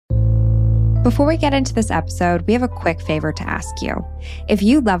Before we get into this episode, we have a quick favor to ask you. If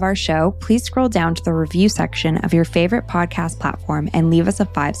you love our show, please scroll down to the review section of your favorite podcast platform and leave us a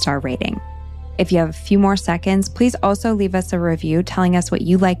 5-star rating. If you have a few more seconds, please also leave us a review telling us what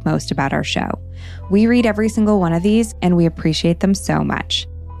you like most about our show. We read every single one of these, and we appreciate them so much.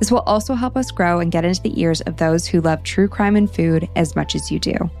 This will also help us grow and get into the ears of those who love true crime and food as much as you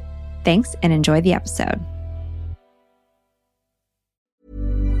do. Thanks, and enjoy the episode.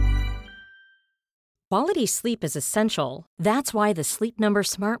 Quality sleep is essential. That's why the Sleep Number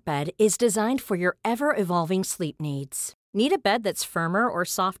Smart Bed is designed for your ever-evolving sleep needs. Need a bed that's firmer or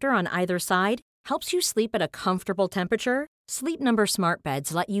softer on either side? Helps you sleep at a comfortable temperature? Sleep Number Smart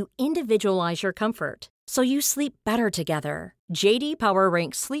Beds let you individualize your comfort, so you sleep better together. J.D. Power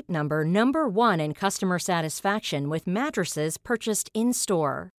ranks Sleep Number number 1 in customer satisfaction with mattresses purchased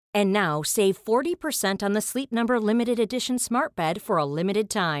in-store. And now, save 40% on the Sleep Number Limited Edition Smart Bed for a limited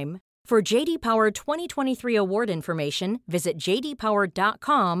time. For J.D. Power 2023 award information, visit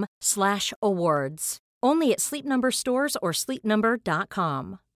jdpower.com/awards. Only at Sleep Number stores or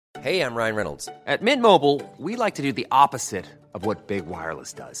sleepnumber.com. Hey, I'm Ryan Reynolds. At Mint Mobile, we like to do the opposite of what Big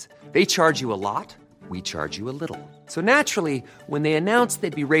Wireless does. They charge you a lot, we charge you a little. So naturally, when they announced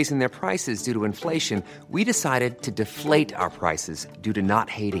they'd be raising their prices due to inflation, we decided to deflate our prices due to not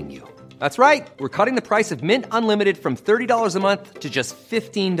hating you. That's right. We're cutting the price of Mint Unlimited from $30 a month to just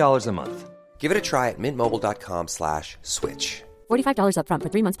 $15 a month. Give it a try at mintmobile.com/switch. $45 up front for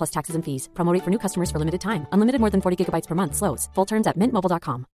 3 months plus taxes and fees. Promo rate for new customers for limited time. Unlimited more than 40 gigabytes per month. Slows full terms at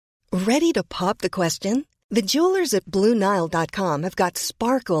mintmobile.com. Ready to pop the question? The jewelers at BlueNile.com have got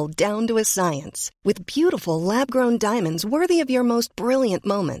sparkle down to a science with beautiful lab-grown diamonds worthy of your most brilliant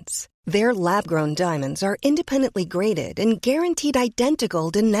moments. Their lab-grown diamonds are independently graded and guaranteed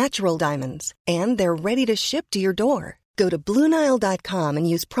identical to natural diamonds, and they're ready to ship to your door. Go to BlueNile.com and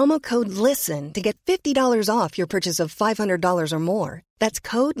use promo code LISTEN to get $50 off your purchase of $500 or more. That's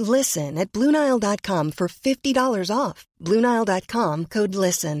code LISTEN at BlueNile.com for $50 off. BlueNile.com, code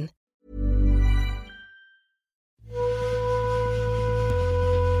LISTEN.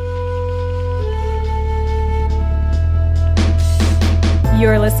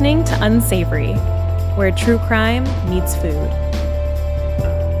 You're listening to Unsavory, where true crime meets food.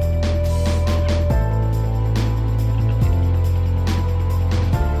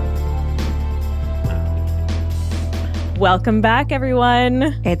 Welcome back,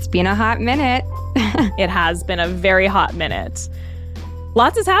 everyone. It's been a hot minute. It has been a very hot minute.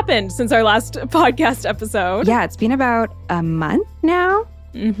 Lots has happened since our last podcast episode. Yeah, it's been about a month now.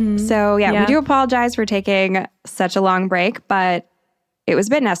 Mm-hmm. So we do apologize for taking such a long break, but it was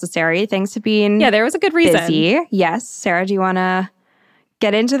a bit necessary. Things have been there was a good reason. Busy. Yes. Sarah, do you want to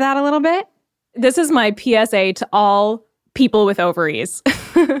get into that a little bit? This is my PSA to all people with ovaries.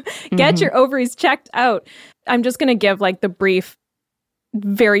 Get your ovaries checked out. I'm just going to give like the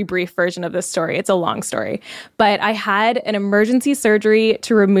very brief version of this story. It's a long story. But I had an emergency surgery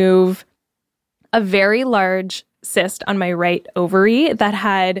to remove a very large cyst on my right ovary that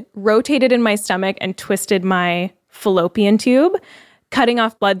had rotated in my stomach and twisted my fallopian tube, cutting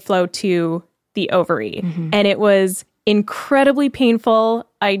off blood flow to the ovary. And it was incredibly painful.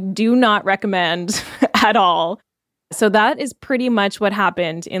 I do not recommend at all. So that is pretty much what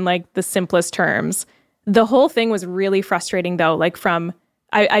happened in like the simplest terms. The whole thing was really frustrating though. Like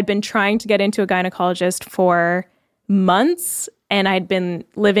I'd been trying to get into a gynecologist for months, and I'd been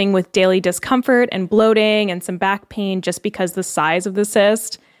living with daily discomfort and bloating and some back pain just because the size of the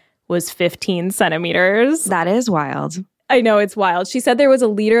cyst was 15 centimeters. That is wild. I know, it's wild. She said there was a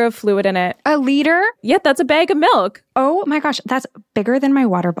liter of fluid in it. A liter? Yeah, that's a bag of milk. Oh my gosh, that's bigger than my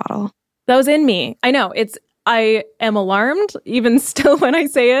water bottle. That was in me. I know. I am alarmed, even still when I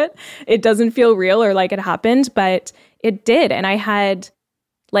say it. It doesn't feel real or like it happened, but it did. And I had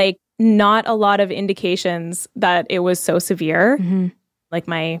like not a lot of indications that it was so severe. Like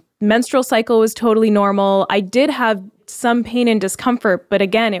my menstrual cycle was totally normal. I did have some pain and discomfort, but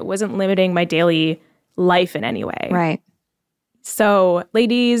again, it wasn't limiting my daily life in any way. Right. So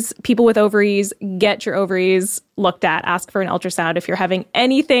ladies, people with ovaries, get your ovaries looked at. Ask for an ultrasound if you're having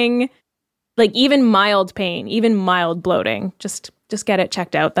anything like even mild pain, even mild bloating. Just get it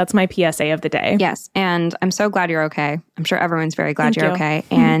checked out. That's my PSA of the day. Yes. And I'm so glad you're okay. I'm sure everyone's very glad Thank you're you. okay.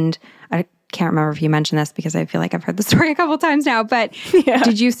 And I can't remember if you mentioned this because I feel like I've heard the story a couple times now, but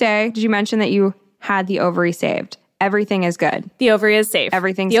did you mention that you had the ovary saved? Everything is good. The ovary is safe.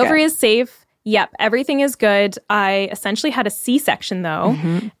 Everything's the good. ovary is safe. Yep. Everything is good. I essentially had a C-section though.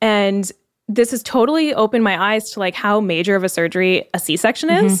 And this has totally opened my eyes to like how major of a surgery a C-section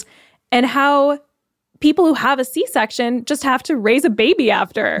is and how people who have a C-section just have to raise a baby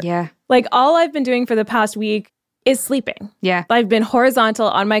after. Yeah. Like all I've been doing for the past week is sleeping. Yeah. I've been horizontal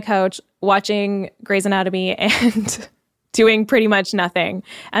on my couch watching Grey's Anatomy and doing pretty much nothing.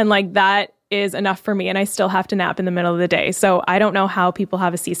 And like that is enough for me. And I still have to nap in the middle of the day. So I don't know how people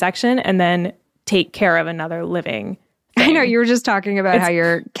have a C-section and then take care of another living thing. I know you were just talking about how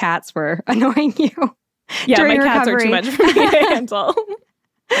your cats were annoying you. Yeah, my during cats recovery. are too much for me to handle.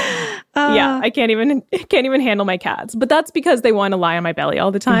 Yeah, I can't even handle my cats. But that's because they want to lie on my belly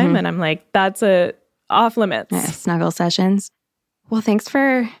all the time. And I'm like, that's off limits. Yeah, snuggle sessions. Well, thanks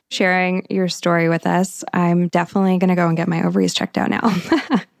for sharing your story with us. I'm definitely going to go and get my ovaries checked out now.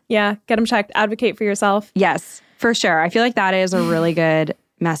 Yeah, get them checked. Advocate for yourself. Yes, for sure. I feel like that is a really good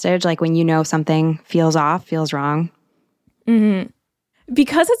message. Like when you know something feels off, feels wrong.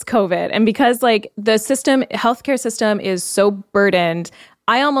 Because it's COVID and because like the healthcare system is so burdened,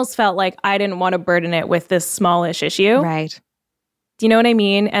 I almost felt like I didn't want to burden it with this smallish issue. Right. Do you know what I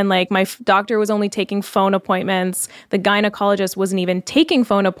mean? And like my doctor was only taking phone appointments. The gynecologist wasn't even taking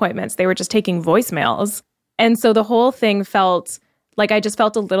phone appointments. They were just taking voicemails. And so the whole thing felt like I just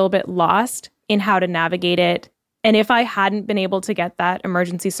felt a little bit lost in how to navigate it. And if I hadn't been able to get that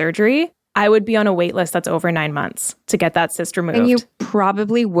emergency surgery, I would be on a wait list that's over 9 months to get that cyst removed. And you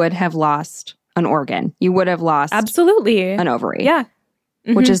probably would have lost an organ. You would have lost absolutely an ovary. Yeah.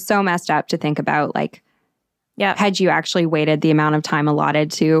 Which is so messed up to think about. Like, yeah. had you actually waited the amount of time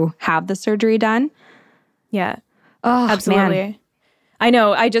allotted to have the surgery done? Yeah. Oh, absolutely. Man. I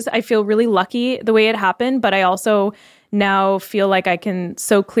know. I feel really lucky the way it happened, but I also now feel like I can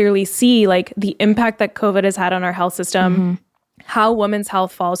so clearly see like the impact that COVID has had on our health system, how women's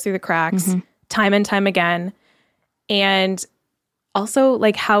health falls through the cracks time and time again. And also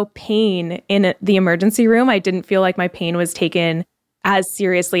like how pain in the emergency room, I didn't feel like my pain was taken as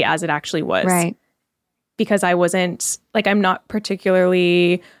seriously as it actually was. Right. Because I wasn't, like, I'm not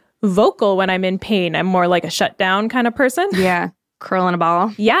particularly vocal when I'm in pain. I'm more like a shutdown kind of person. Yeah. Curl in a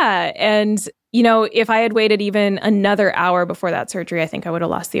ball. Yeah. And, you know, if I had waited even another hour before that surgery, I think I would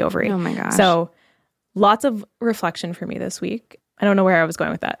have lost the ovary. Oh my gosh. So lots of reflection for me this week. I don't know where I was going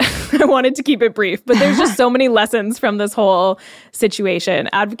with that. I wanted to keep it brief, but there's just so many lessons from this whole situation.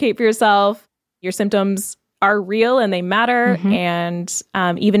 Advocate for yourself. Your symptoms are real and they matter. And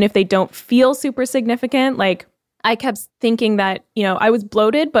even if they don't feel super significant, like I kept thinking that, you know, I was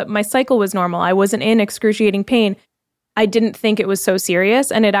bloated, but my cycle was normal. I wasn't in excruciating pain. I didn't think it was so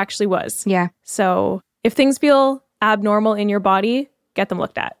serious, and it actually was. Yeah. So if things feel abnormal in your body, get them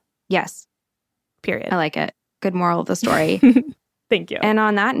looked at. Yes. Period. I like it. Good moral of the story. Thank you. And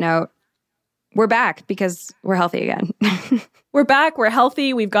on that note, we're back because we're healthy again. We're back. We're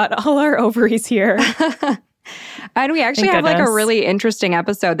healthy. We've got all our ovaries here. And we actually Thank have like a goodness. really interesting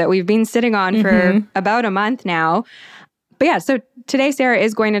episode that we've been sitting on for about a month now. But yeah, so today Sarah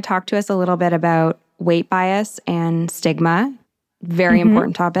is going to talk to us a little bit about weight bias and stigma, very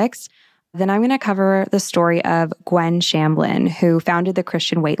important topics. Then I'm going to cover the story of Gwen Shamblin, who founded the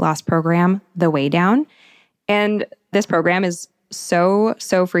Christian weight loss program, The Way Down. And this program is so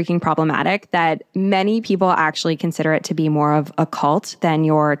freaking problematic that many people actually consider it to be more of a cult than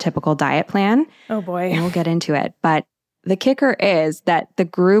your typical diet plan. Oh boy. And we'll get into it. But the kicker is that the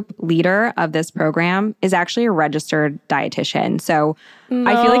group leader of this program is actually a registered dietitian. So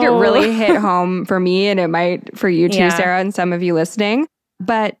I feel like it really hit home for me, and it might for you too, Yeah. Sarah, and some of you listening.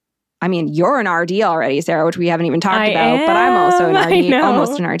 But I mean, you're an RD already, Sarah, which we haven't even talked about, but I'm also an RD,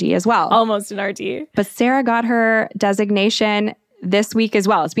 almost an RD as well. Almost an RD. But Sarah got her designation this week as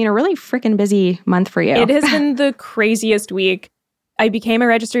well. It's been a really freaking busy month for you. It has been the craziest week. I became a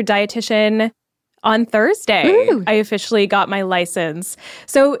registered dietitian on Thursday. Ooh. I officially got my license.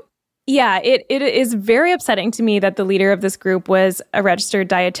 So yeah, it is very upsetting to me that the leader of this group was a registered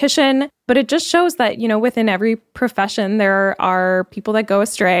dietitian, but it just shows that, you know, within every profession, there are people that go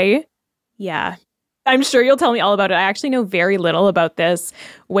astray. Yeah. I'm sure you'll tell me all about it. I actually know very little about this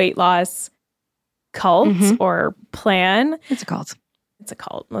weight loss cult or plan. It's a cult. It's a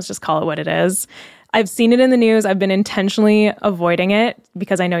cult. Let's just call it what it is. I've seen it in the news. I've been intentionally avoiding it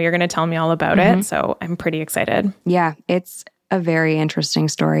because I know you're going to tell me all about it. So I'm pretty excited. Yeah, it's a very interesting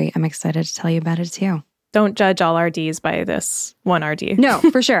story. I'm excited to tell you about it too. Don't judge all RDs by this one RD. No,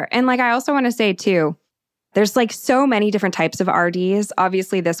 for sure. And like, I also want to say too, there's like so many different types of RDs.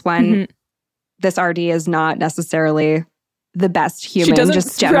 Obviously this one, this RD is not necessarily the best human, She doesn't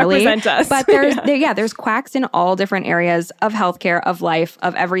just generally. represent us. But there's quacks in all different areas of healthcare, of life,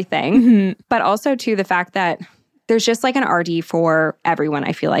 of everything. But also too, the fact that there's just like an RD for everyone,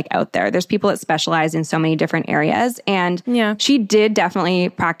 I feel like, out there. There's people that specialize in so many different areas. And she did definitely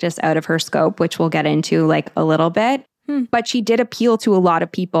practice out of her scope, which we'll get into like a little bit. But she did appeal to a lot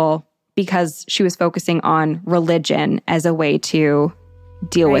of people because she was focusing on religion as a way to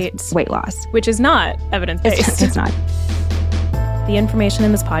deal with weight loss. Which is not evidence-based. It's not. The information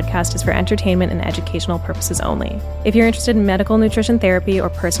in this podcast is for entertainment and educational purposes only. If you're interested in medical nutrition therapy or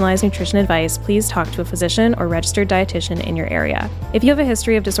personalized nutrition advice, please talk to a physician or registered dietitian in your area. If you have a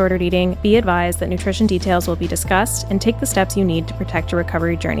history of disordered eating, be advised that nutrition details will be discussed and take the steps you need to protect your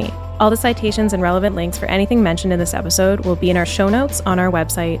recovery journey. All the citations and relevant links for anything mentioned in this episode will be in our show notes on our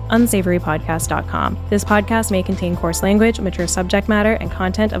website, unsavorypodcast.com. This podcast may contain coarse language, mature subject matter, and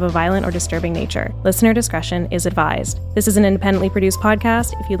content of a violent or disturbing nature. Listener discretion is advised. This is an independently produced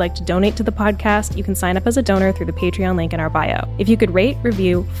podcast. If you'd like to donate to the podcast, you can sign up as a donor through the Patreon link in our bio. If you could rate,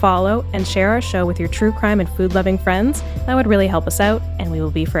 review, follow, and share our show with your true crime and food-loving friends, that would really help us out, and we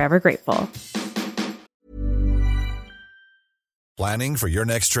will be forever grateful. Planning for your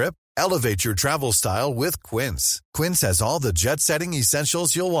next trip? Elevate your travel style with Quince. Quince has all the jet-setting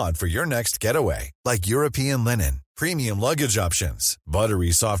essentials you'll want for your next getaway, like European linen, premium luggage options,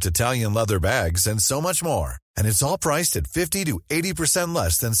 buttery soft Italian leather bags, and so much more. And it's all priced at 50 to 80%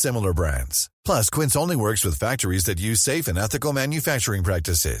 less than similar brands. Plus, Quince only works with factories that use safe and ethical manufacturing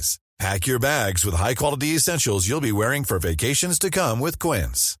practices. Pack your bags with high-quality essentials you'll be wearing for vacations to come with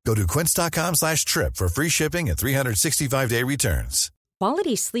Quince. Go to quince.com/trip for free shipping and 365-day returns.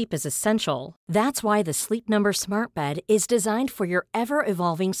 Quality sleep is essential. That's why the Sleep Number Smart Bed is designed for your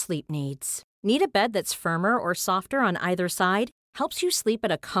ever-evolving sleep needs. Need a bed that's firmer or softer on either side? Helps you sleep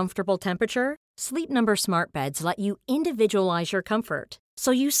at a comfortable temperature? Sleep Number Smart Beds let you individualize your comfort, so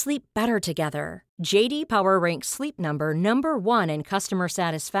you sleep better together. J.D. Power ranks Sleep Number number 1 in customer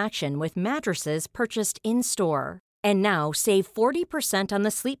satisfaction with mattresses purchased in-store. And now, save 40% on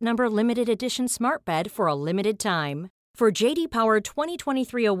the Sleep Number Limited Edition Smart Bed for a limited time. For J.D. Power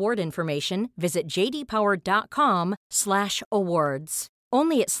 2023 award information, visit jdpower.com/awards.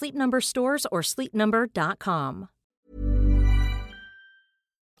 Only at Sleep Number stores or sleepnumber.com.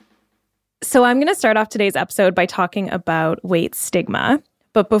 So I'm going to start off today's episode by talking about weight stigma.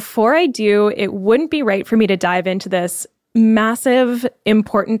 But before I do, it wouldn't be right for me to dive into this massive,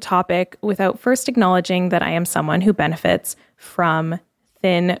 important topic without first acknowledging that I am someone who benefits from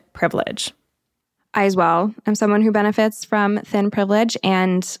thin privilege. I as well am someone who benefits from thin privilege,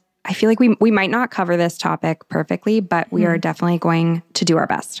 and I feel like we might not cover this topic perfectly, but we are definitely going to do our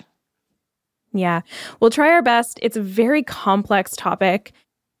best. Yeah, we'll try our best. It's a very complex topic.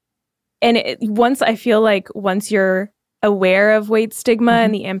 And once you're aware of weight stigma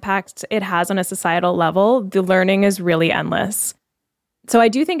and the impact it has on a societal level, the learning is really endless. So I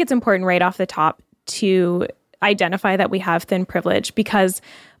do think it's important right off the top to identify that we have thin privilege, because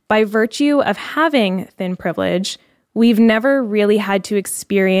by virtue of having thin privilege, we've never really had to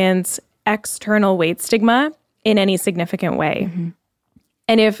experience external weight stigma in any significant way.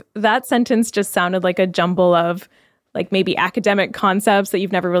 And if that sentence just sounded like a jumble of maybe academic concepts that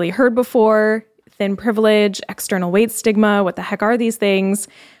you've never really heard before, thin privilege, external weight stigma, what the heck are these things?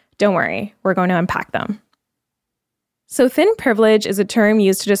 Don't worry, we're going to unpack them. So thin privilege is a term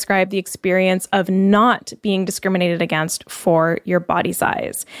used to describe the experience of not being discriminated against for your body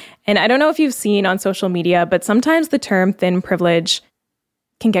size. And I don't know if you've seen on social media, but sometimes the term thin privilege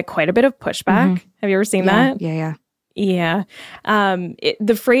can get quite a bit of pushback. Have you ever seen that? Yeah.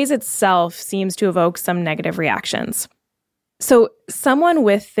 The phrase itself seems to evoke some negative reactions. So someone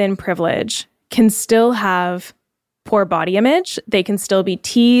with thin privilege can still have poor body image, they can still be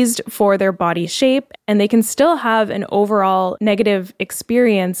teased for their body shape, and they can still have an overall negative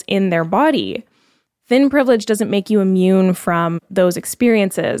experience in their body. Thin privilege doesn't make you immune from those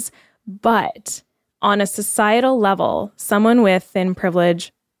experiences, but on a societal level, someone with thin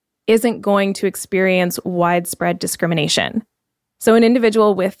privilege isn't going to experience widespread discrimination. So an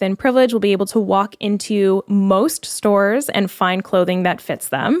individual with thin privilege will be able to walk into most stores and find clothing that fits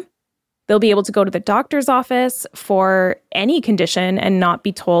them. They'll be able to go to the doctor's office for any condition and not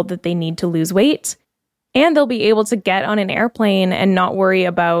be told that they need to lose weight. And they'll be able to get on an airplane and not worry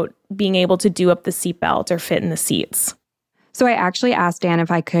about being able to do up the seatbelt or fit in the seats. So I actually asked Dan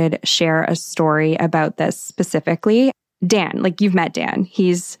if I could share a story about this specifically. Dan, you've met Dan.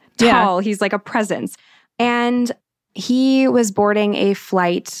 He's tall. He's like a presence. And he was boarding a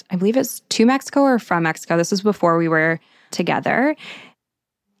flight, I believe it's to Mexico or from Mexico. This was before we were together.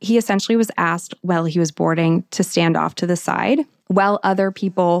 He essentially was asked while he was boarding to stand off to the side while other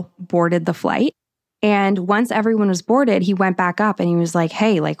people boarded the flight. And once everyone was boarded, he went back up and he was like,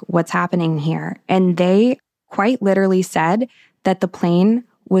 hey, what's happening here? And they quite literally said that the plane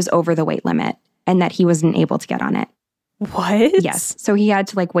was over the weight limit and that he wasn't able to get on it. What? Yes. So he had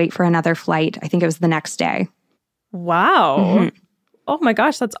to wait for another flight. I think it was the next day. Wow. Oh my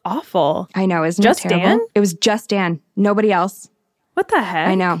gosh, that's awful. I know, isn't Just it terrible? Dan? It was just Dan. Nobody else. What the heck?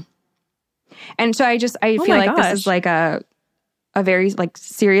 I know. And so I feel like this is like a very like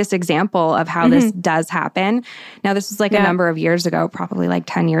serious example of how this does happen. Now, this was like a number of years ago, probably like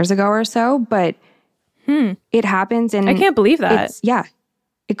 10 years ago or so, but it happens. And I can't believe that.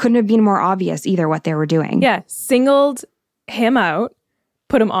 It couldn't have been more obvious either what they were doing. Yeah. Singled him out,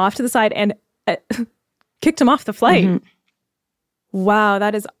 put him off to the side, and kicked him off the flight. Wow,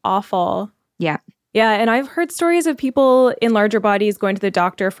 that is awful. Yeah. Yeah. And I've heard stories of people in larger bodies going to the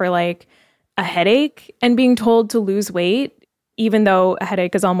doctor for like a headache and being told to lose weight, even though a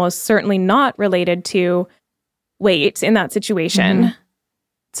headache is almost certainly not related to weight in that situation.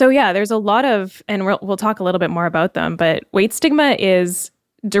 So yeah, there's a lot of, and we'll talk a little bit more about them, but weight stigma is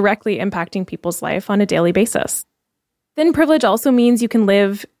directly impacting people's life on a daily basis. Thin privilege also means you can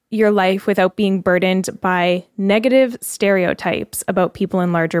live your life without being burdened by negative stereotypes about people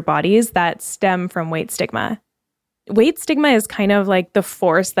in larger bodies that stem from weight stigma. Weight stigma is kind of like the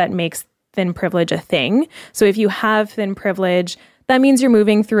force that makes thin privilege a thing. So if you have thin privilege, that means you're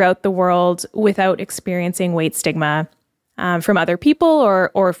moving throughout the world without experiencing weight stigma from other people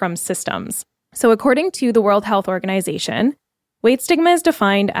or from systems. So according to the World Health Organization, weight stigma is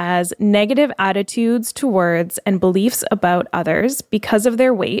defined as negative attitudes towards and beliefs about others because of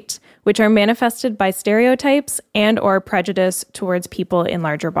their weight, which are manifested by stereotypes and or prejudice towards people in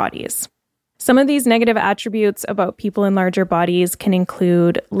larger bodies. Some of these negative attributes about people in larger bodies can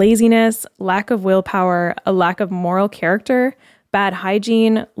include laziness, lack of willpower, a lack of moral character, bad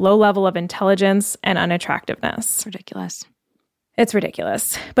hygiene, low level of intelligence, and unattractiveness. It's ridiculous. It's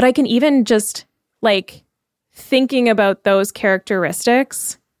ridiculous. But I can even just like thinking about those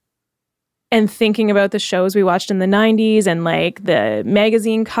characteristics and thinking about the shows we watched in the 90s and like the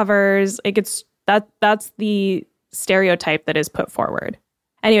magazine covers, like that's the stereotype that is put forward.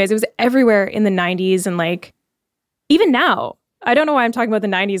 Anyways, it was everywhere in the 90s and like even now. I don't know why I'm talking about the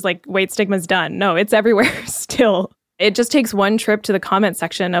 90s like weight stigma's done. No, it's everywhere still. It just takes one trip to the comment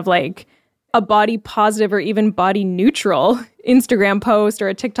section of like a body positive or even body neutral Instagram post or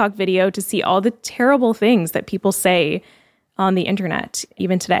a TikTok video to see all the terrible things that people say on the internet,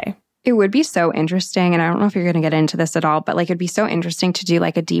 even today. It would be so interesting, and I don't know if you're going to get into this at all, but like it'd be so interesting to do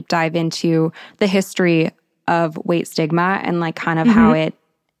like a deep dive into the history of weight stigma and like kind of how it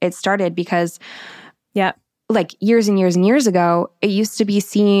started, because like years and years and years ago, it used to be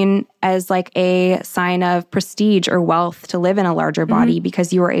seen as like a sign of prestige or wealth to live in a larger body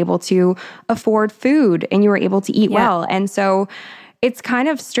because you were able to afford food and you were able to eat well. And so it's kind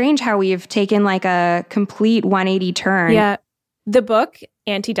of strange how we've taken like a complete 180 turn. Yeah. The book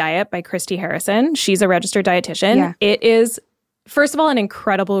Anti-Diet by Christy Harrison, she's a registered dietitian. Yeah. It is, first of all, an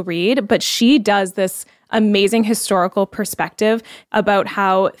incredible read, but she does this amazing historical perspective about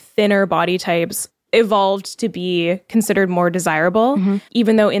how thinner body types evolved to be considered more desirable,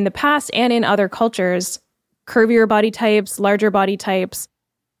 even though in the past and in other cultures, curvier body types, larger body types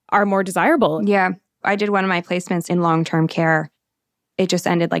are more desirable. Yeah. I did one of my placements in long-term care. It just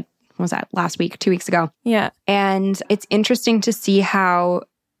ended like, what was that, last week, 2 weeks ago? Yeah. And it's interesting to see how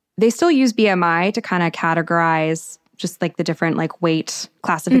they still use BMI to kind of categorize just like the different like weight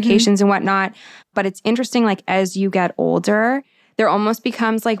classifications and whatnot. But it's interesting, like as you get older, there almost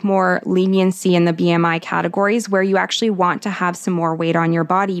becomes like more leniency in the BMI categories where you actually want to have some more weight on your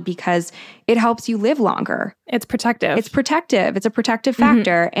body because it helps you live longer. It's protective. It's protective. It's a protective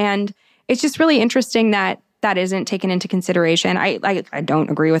factor. And it's just really interesting that that isn't taken into consideration. I don't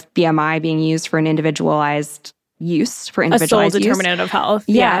agree with BMI being used for an individualized use, for individualized use. A sole determinant of health.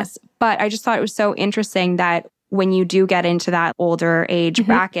 Yes. Yeah. But I just thought it was so interesting that when you do get into that older age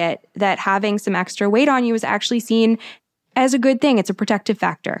bracket, that having some extra weight on you is actually seen as a good thing. It's a protective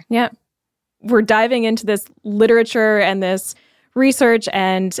factor. Yeah. We're diving into this literature and this research.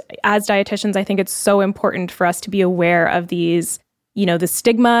 And as dietitians, I think it's so important for us to be aware of these, you know, the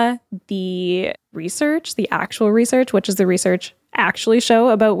stigma, the research, the actual research, which is the research actually show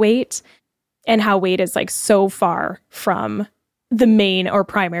about weight and how weight is like so far from the main or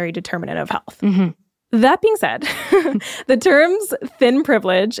primary determinant of health. That being said, the terms thin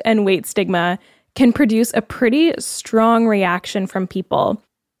privilege and weight stigma can produce a pretty strong reaction from people.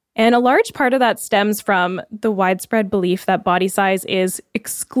 And a large part of that stems from the widespread belief that body size is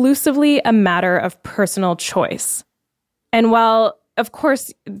exclusively a matter of personal choice. And while, of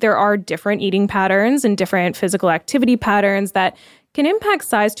course, there are different eating patterns and different physical activity patterns that can impact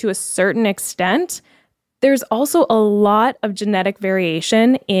size to a certain extent, there's also a lot of genetic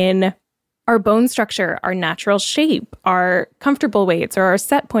variation in our bone structure, our natural shape, our comfortable weights, or our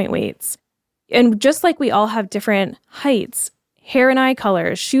set point weights. And just like we all have different heights, hair and eye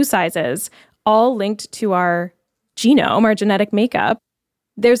colors, shoe sizes, all linked to our genome, our genetic makeup.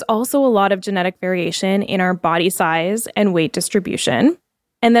 There's also a lot of genetic variation in our body size and weight distribution.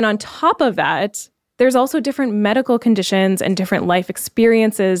 And then on top of that, there's also different medical conditions and different life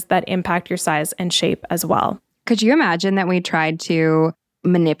experiences that impact your size and shape as well. Could you imagine that we tried to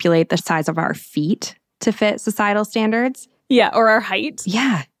manipulate the size of our feet to fit societal standards? Yeah, or our height.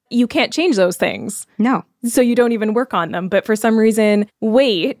 Yeah. You can't change those things. No. So you don't even work on them. But for some reason,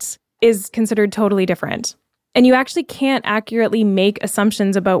 weight is considered totally different. And you actually can't accurately make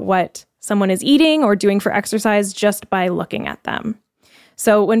assumptions about what someone is eating or doing for exercise just by looking at them.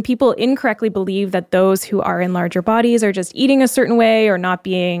 So when people incorrectly believe that those who are in larger bodies are just eating a certain way or not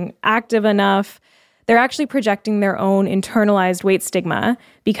being active enough, they're actually projecting their own internalized weight stigma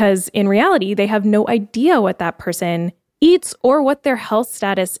because in reality, they have no idea what that person eats or what their health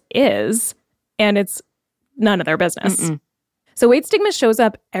status is, and it's none of their business. So weight stigma shows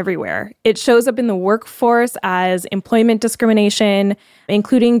up everywhere. It shows up in the workforce as employment discrimination,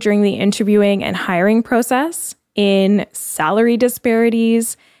 including during the interviewing and hiring process, in salary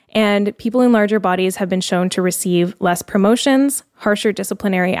disparities, and people in larger bodies have been shown to receive less promotions, harsher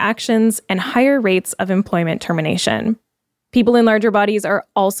disciplinary actions, and higher rates of employment termination. People in larger bodies are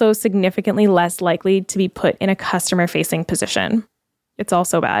also significantly less likely to be put in a customer-facing position. It's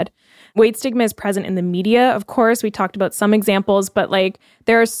also bad. Weight stigma is present in the media, of course. We talked about some examples, but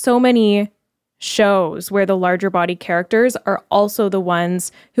there are so many shows where the larger body characters are also the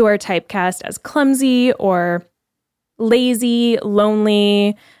ones who are typecast as clumsy or lazy,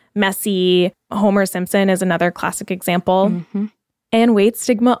 lonely, messy. Homer Simpson is another classic example. And weight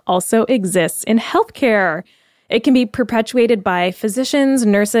stigma also exists in healthcare. It can be perpetuated by physicians,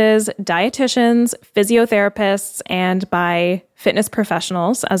 nurses, dietitians, physiotherapists, and by fitness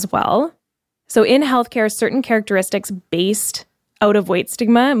professionals as well. So in healthcare, certain characteristics based out of weight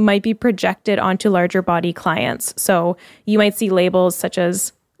stigma might be projected onto larger body clients. So you might see labels such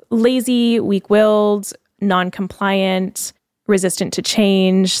as lazy, weak-willed, non-compliant, resistant to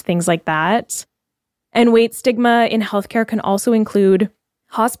change, things like that. And weight stigma in healthcare can also include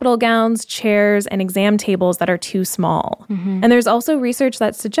hospital gowns, chairs, and exam tables that are too small. And there's also research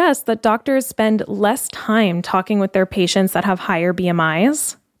that suggests that doctors spend less time talking with their patients that have higher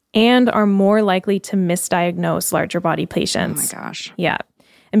BMIs and are more likely to misdiagnose larger body patients. Oh my gosh. Yeah.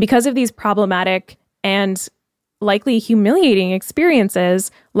 And because of these problematic and likely humiliating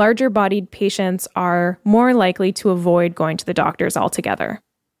experiences, larger bodied patients are more likely to avoid going to the doctors altogether.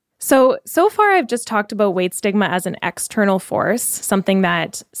 So far I've just talked about weight stigma as an external force, something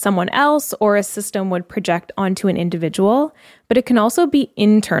that someone else or a system would project onto an individual, but it can also be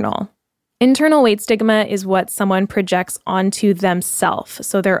internal. Internal weight stigma is what someone projects onto themselves,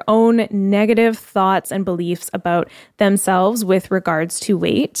 so their own negative thoughts and beliefs about themselves with regards to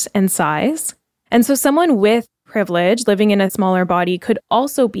weight and size. And so someone with privilege living in a smaller body could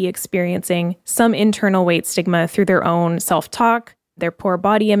also be experiencing some internal weight stigma through their own self-talk, their poor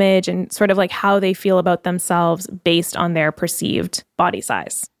body image, and sort of how they feel about themselves based on their perceived body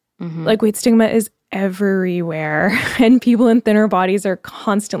size. Weight stigma is everywhere, and people in thinner bodies are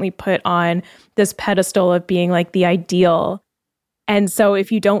constantly put on this pedestal of being the ideal. And so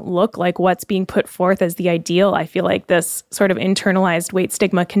if you don't look like what's being put forth as the ideal, I feel like this sort of internalized weight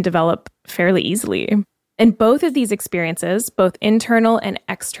stigma can develop fairly easily. And both of these experiences, both internal and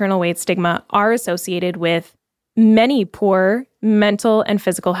external weight stigma, are associated with many poor mental and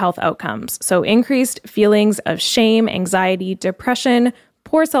physical health outcomes. So increased feelings of shame, anxiety, depression,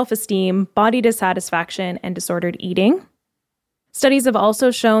 poor self-esteem, body dissatisfaction, and disordered eating. Studies have also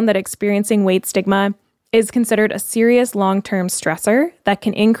shown that experiencing weight stigma is considered a serious long-term stressor that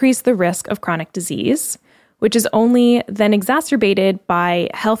can increase the risk of chronic disease, which is only then exacerbated by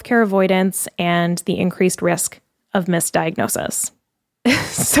healthcare avoidance and the increased risk of misdiagnosis.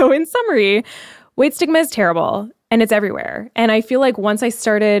 So in summary, weight stigma is terrible and it's everywhere. And I feel like once I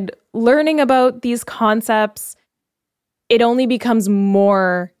started learning about these concepts, it only becomes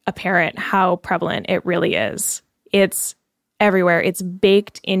more apparent how prevalent it really is. It's everywhere. It's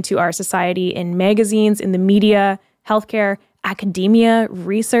baked into our society in magazines, in the media, healthcare, academia,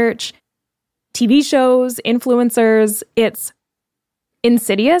 research, TV shows, influencers. It's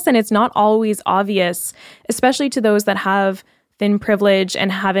insidious and it's not always obvious, especially to those that have thin privilege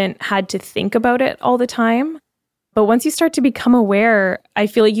and haven't had to think about it all the time. But once you start to become aware, I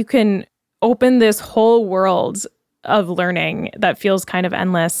feel like you can open this whole world of learning that feels kind of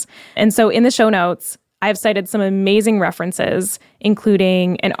endless. And so in the show notes, I've cited some amazing references,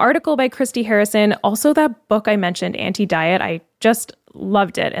 including an article by Christy Harrison, also that book I mentioned, Anti-Diet. I just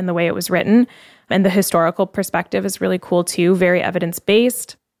loved it and the way it was written. And the historical perspective is really cool too, very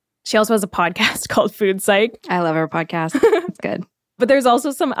evidence-based. She also has a podcast called Food Psych. I love her podcast. It's good. But there's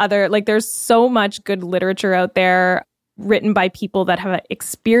also some other, there's so much good literature out there written by people that have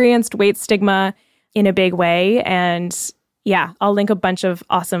experienced weight stigma in a big way. And yeah, I'll link a bunch of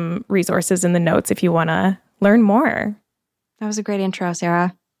awesome resources in the notes if you want to learn more. That was a great intro,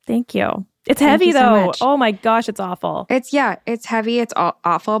 Sarah. Thank you. It's heavy, though. Oh my gosh, it's awful. It's heavy. It's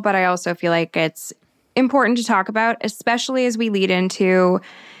awful. But I also feel like it's important to talk about, especially as we lead into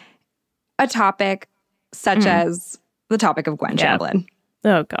a topic such as the topic of Gwen Shamblin.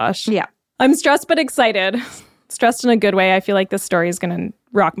 Oh gosh. Yeah. I'm stressed but excited. Stressed in a good way. I feel like this story is going to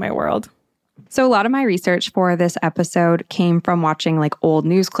rock my world. So a lot of my research for this episode came from watching old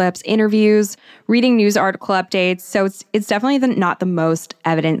news clips, interviews, reading news article updates. So it's definitely not the most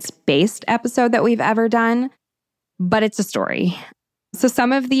evidence-based episode that we've ever done, but it's a story. So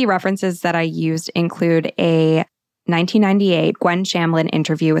some of the references that I used include a 1998 Gwen Shamblin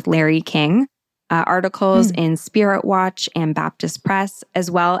interview with Larry King, articles in Spirit Watch and Baptist Press, as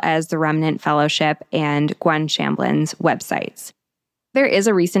well as the Remnant Fellowship and Gwen Shamblin's websites. There is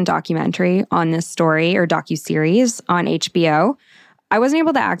a recent documentary on this story, or docuseries, on HBO. I wasn't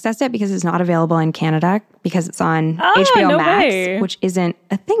able to access it because it's not available in Canada because it's on HBO Max, which isn't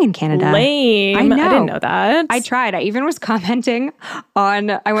a thing in Canada. Lame. I know. I didn't know that. I tried. I even was commenting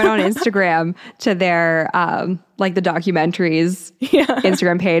I went on Instagram to their, the documentaries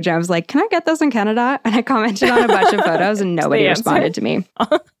Instagram page. And I was like, can I get this in Canada? And I commented on a bunch of photos and nobody responded to me.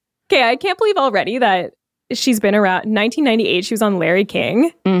 Okay, I can't believe already that she's been around. 1998, she was on Larry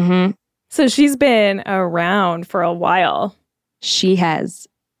King. Mm-hmm. So she's been around for a while. She has.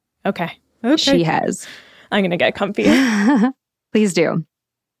 Okay. She has. I'm going to get comfy. Please do.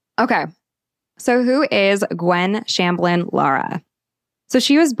 Okay. So who is Gwen Shamblin Lara? So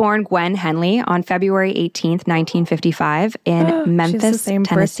she was born Gwen Henley on February 18th, 1955 in Memphis, she has the same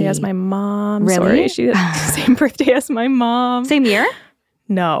Tennessee. Birthday as my mom. Really? Sorry, she has the same birthday as my mom. Same year?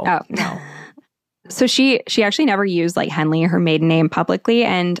 No. Oh. No. So she actually never used Henley, her maiden name, publicly,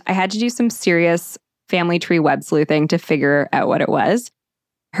 and I had to do some serious family tree web sleuthing to figure out what it was.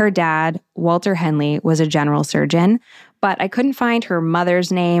 Her dad, Walter Henley, was a general surgeon, but I couldn't find her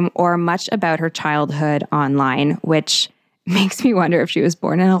mother's name or much about her childhood online, which makes me wonder if she was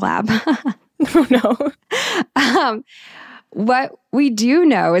born in a lab. Oh, no. What we do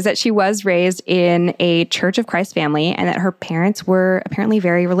know is that she was raised in a Church of Christ family and that her parents were apparently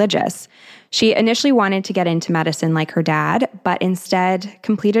very religious. She initially wanted to get into medicine like her dad, but instead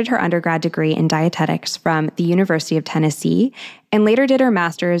completed her undergrad degree in dietetics from the University of Tennessee and later did her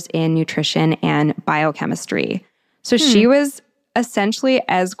master's in nutrition and biochemistry. So she was essentially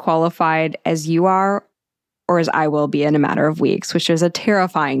as qualified as you are or as I will be in a matter of weeks, which is a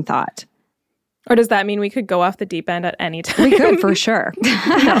terrifying thought. Or does that mean we could go off the deep end at any time? We could, for sure.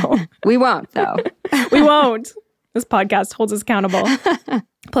 No. We won't, though. We won't. This podcast holds us accountable.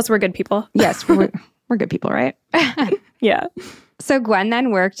 Plus, we're good people. Yes, we're good people, right? Yeah. So Gwen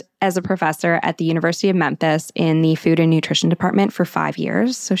then worked as a professor at the University of Memphis in the food and nutrition department for 5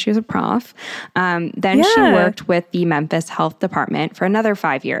 years. So she was a prof. Then she worked with the Memphis Health Department for another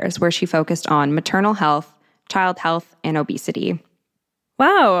 5 years, where she focused on maternal health, child health, and obesity.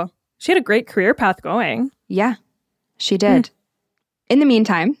 Wow. She had a great career path going. Yeah, she did. In the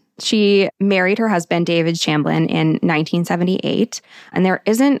meantime, she married her husband, David Shamblin, in 1978. And there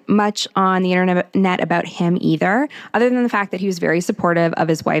isn't much on the internet about him either, other than the fact that he was very supportive of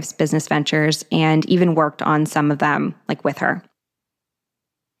his wife's business ventures and even worked on some of them, with her.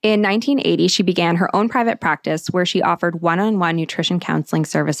 In 1980, she began her own private practice where she offered one-on-one nutrition counseling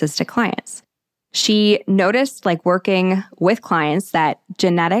services to clients. She noticed, working with clients, that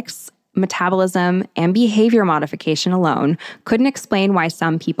genetics, metabolism, and behavior modification alone couldn't explain why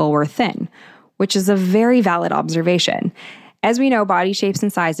some people were thin, which is a very valid observation. As we know, body shapes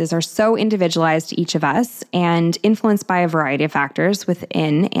and sizes are so individualized to each of us and influenced by a variety of factors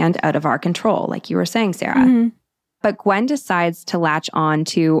within and out of our control, like you were saying, Sarah. Mm-hmm. But Gwen decides to latch on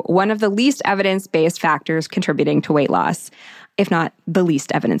to one of the least evidence-based factors contributing to weight loss, if not the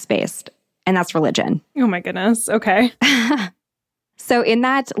least evidence-based, and that's religion. Oh my goodness. Okay. So in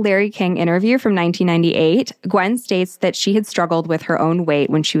that Larry King interview from 1998, Gwen states that she had struggled with her own weight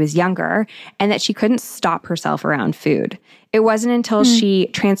when she was younger and that she couldn't stop herself around food. It wasn't until she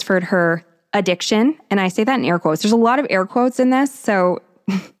transferred her addiction, and I say that in air quotes. There's a lot of air quotes in this, so...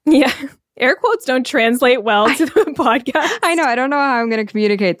 Yeah. Air quotes don't translate well to the podcast. I know. I don't know how I'm going to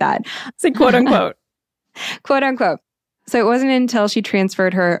communicate that. Say quote unquote. Quote unquote. So it wasn't until she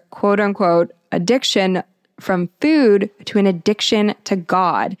transferred her quote unquote addiction from food to an addiction to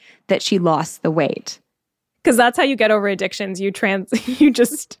God that she lost the weight. Because that's how you get over addictions. You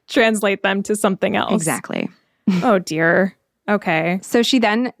just translate them to something else. Exactly. Oh, dear. Okay. So she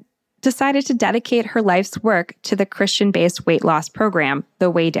then decided to dedicate her life's work to the Christian-based weight loss program, The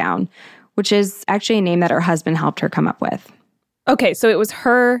Way Down, which is actually a name that her husband helped her come up with. Okay, so it was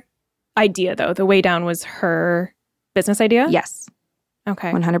her idea, though. The Way Down was her business idea? Yes.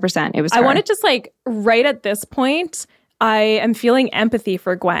 Okay. 100%. It was her. I want to just right at this point, I am feeling empathy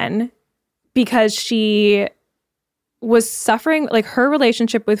for Gwen because she was suffering, her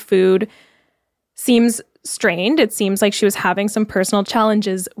relationship with food seems strained. It seems like she was having some personal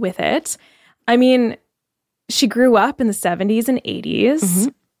challenges with it. I mean, she grew up in the 70s and 80s. Mm-hmm.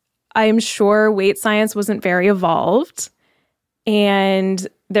 I'm sure weight science wasn't very evolved. And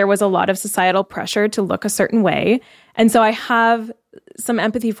there was a lot of societal pressure to look a certain way. And so I have some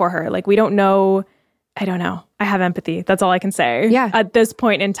empathy for her. We don't know. I don't know. I have empathy. That's all I can say. Yeah. At this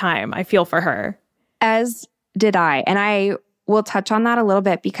point in time, I feel for her. As did I. And I will touch on that a little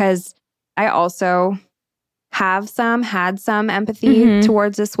bit because I also had some empathy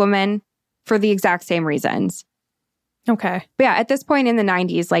towards this woman for the exact same reasons. Okay. But yeah, at this point in the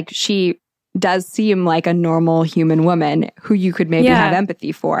 90s, she does seem like a normal human woman who you could maybe have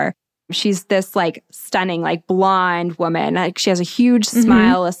empathy for. She's this stunning, blonde woman. She has a huge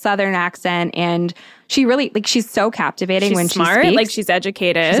smile, a Southern accent, and she really, she's so captivating when smart, she speaks. She's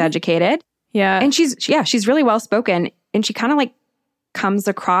educated. She's educated. Yeah. And she's really well spoken, and she kind of comes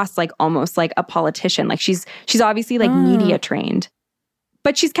across almost like a politician. She's obviously media trained,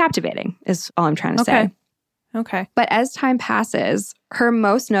 but she's captivating is all I'm trying to say. Okay. But as time passes, her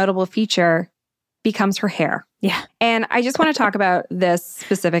most notable feature becomes her hair. Yeah. And I just want to talk about this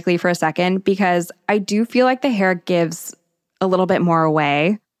specifically for a second because I do feel like the hair gives a little bit more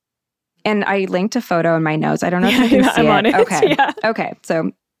away. And I linked a photo in my notes. I don't know if you can see I'm it. on it. Okay. Yeah. Okay.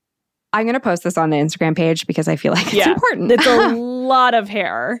 So I'm going to post this on the Instagram page because I feel like it's important. It's a lot of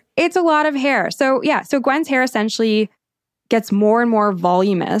hair. It's a lot of hair. So yeah. So Gwen's hair essentially gets more and more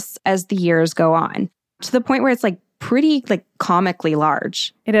voluminous as the years go on to the point where it's pretty comically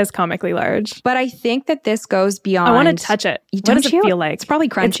large. It is comically large. But I think that this goes beyond. I want to touch it. What does it feel like? It's probably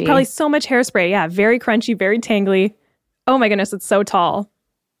crunchy. It's probably so much hairspray. Yeah, very crunchy, very tangly. Oh my goodness, it's so tall.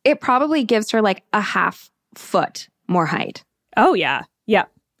 It probably gives her a half foot more height. Oh yeah. Yeah.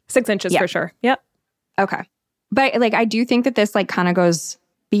 6 inches for sure. Yep. Okay. But I do think that this kind of goes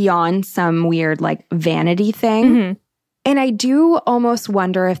beyond some weird vanity thing. Mm-hmm. And I do almost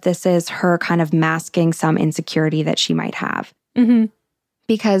wonder if this is her kind of masking some insecurity that she might have. Mm-hmm.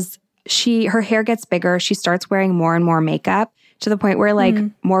 Because her hair gets bigger. She starts wearing more and more makeup to the point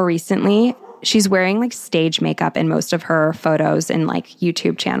where more recently, she's wearing stage makeup in most of her photos and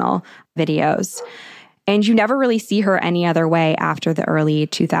YouTube channel videos. And you never really see her any other way after the early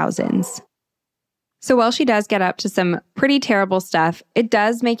 2000s. So while she does get up to some pretty terrible stuff, it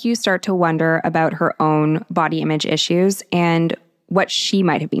does make you start to wonder about her own body image issues and what she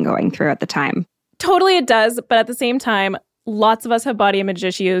might have been going through at the time. Totally it does. But at the same time, lots of us have body image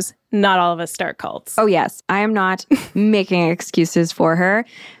issues. Not all of us start cults. Oh, yes. I am not making excuses for her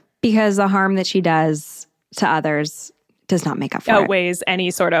because the harm that she does to others does not make up for it. Outweighs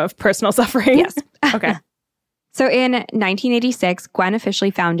any sort of personal suffering. Yes. Okay. So in 1986, Gwen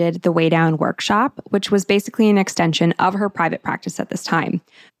officially founded the Way Down Workshop, which was basically an extension of her private practice at this time.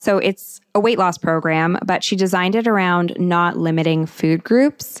 So it's a weight loss program, but she designed it around not limiting food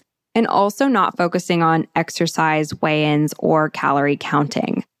groups and also not focusing on exercise, weigh-ins, or calorie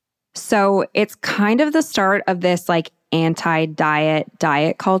counting. So it's kind of the start of this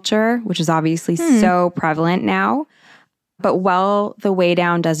anti-diet culture, which is obviously so prevalent now. But while the Way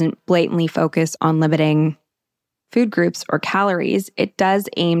Down doesn't blatantly focus on limiting food groups or calories, it does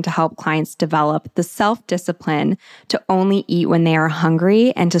aim to help clients develop the self-discipline to only eat when they are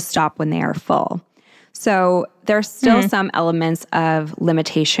hungry and to stop when they are full. So there's still some elements of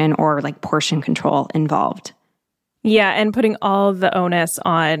limitation or portion control involved. Yeah, and putting all the onus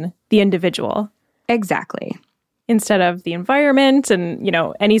on the individual. Exactly. Instead of the environment and,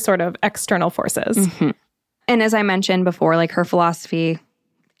 any sort of external forces. Mm-hmm. And as I mentioned before, her philosophy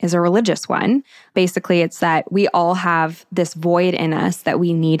is a religious one. Basically, it's that we all have this void in us that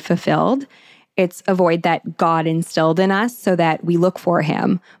we need fulfilled. It's a void that God instilled in us so that we look for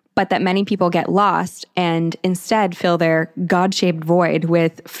him, but that many people get lost and instead fill their God-shaped void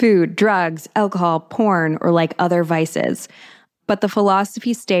with food, drugs, alcohol, porn, or other vices. But the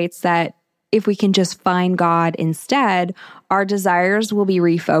philosophy states that if we can just find God instead, our desires will be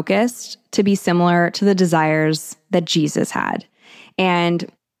refocused to be similar to the desires that Jesus had.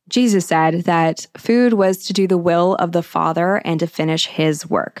 And Jesus said that food was to do the will of the Father and to finish his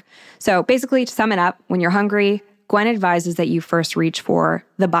work. So basically, to sum it up, when you're hungry, Gwen advises that you first reach for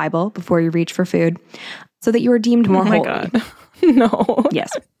the Bible before you reach for food so that you are deemed more holy. Oh my God. No.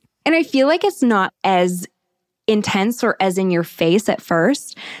 Yes. And I feel like it's not as intense or as in your face at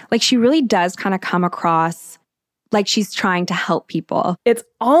first. Like she really does kind of come across like she's trying to help people. It's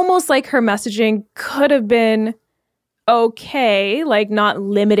almost like her messaging could have been okay, like not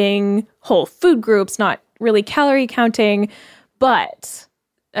limiting whole food groups, not really calorie counting, but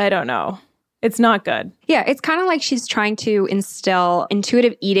I don't know. It's not good. Yeah, it's kind of like she's trying to instill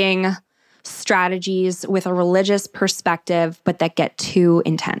intuitive eating strategies with a religious perspective, but that get too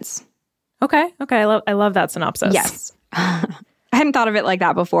intense. Okay. I love that synopsis. Yes. I hadn't thought of it like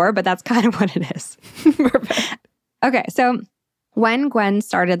that before, but that's kind of what it is. Perfect. Okay, so when Gwen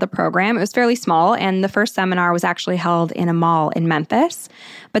started the program, it was fairly small, and the first seminar was actually held in a mall in Memphis.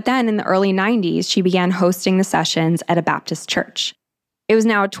 But then in the early 90s, she began hosting the sessions at a Baptist church. It was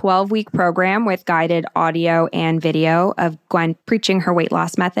now a 12-week program with guided audio and video of Gwen preaching her weight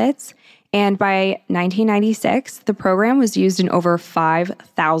loss methods. And by 1996, the program was used in over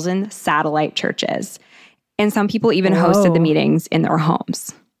 5,000 satellite churches. And some people even hosted the meetings in their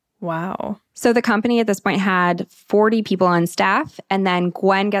homes. Wow. So the company at this point had 40 people on staff, and then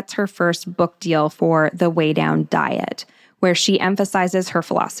Gwen gets her first book deal for The Way Down Diet, where she emphasizes her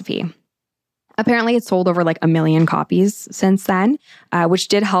philosophy. Apparently, it sold over like 1 million copies since then, which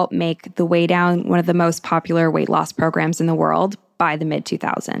did help make The Way Down one of the most popular weight loss programs in the world by the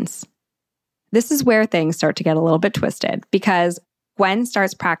mid-2000s. This is where things start to get a little bit twisted because Gwen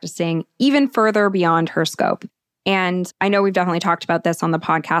starts practicing even further beyond her scope. And I know we've definitely talked about this on the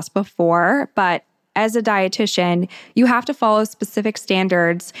podcast before, but as a dietitian, you have to follow specific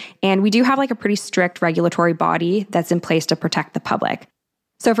standards. And we do have like a pretty strict regulatory body that's in place to protect the public.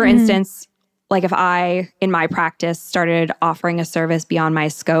 So for instance, like if I, in my practice, started offering a service beyond my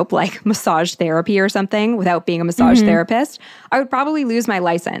scope, like massage therapy or something without being a massage therapist, I would probably lose my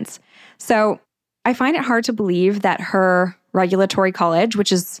license. So I find it hard to believe that her regulatory college,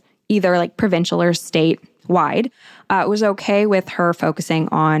 which is either like provincial or state-wide, was okay with her focusing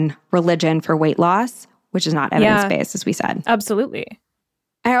on religion for weight loss, which is not evidence-based, as we said. Absolutely.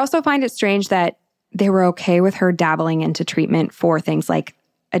 I also find it strange that they were okay with her dabbling into treatment for things like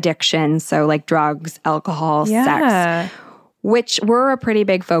addiction, so like drugs, alcohol, sex, which were a pretty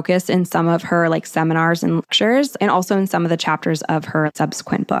big focus in some of her like seminars and lectures, and also in some of the chapters of her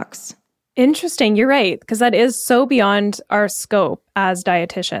subsequent books. Interesting. You're right, because that is so beyond our scope as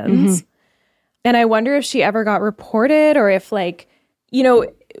dietitians. And I wonder if she ever got reported or if like, you know,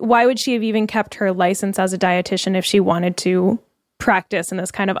 why would she have even kept her license as a dietitian if she wanted to practice in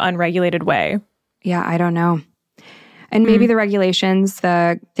this kind of unregulated way? Yeah, I don't know. And maybe the regulations,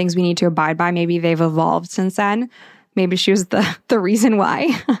 the things we need to abide by, maybe they've evolved since then. Maybe she was the reason why.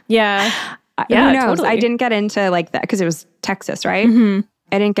 Yeah. Who knows? Totally. I didn't get into like that because it was Texas, right?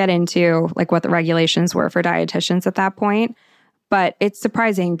 I didn't get into like what the regulations were for dietitians at that point. But it's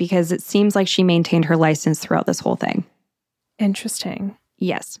surprising because it seems like she maintained her license throughout this whole thing. Interesting.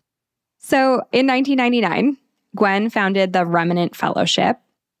 Yes. So in 1999, Gwen founded the Remnant Fellowship,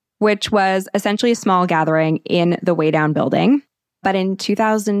 which was essentially a small gathering in the Way Down building. But in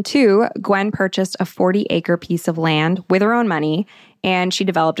 2002, Gwen purchased a 40-acre piece of land with her own money, and she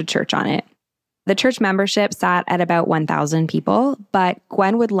developed a church on it. The church membership sat at about 1,000 people, but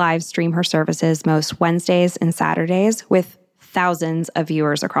Gwen would live stream her services most Wednesdays and Saturdays with thousands of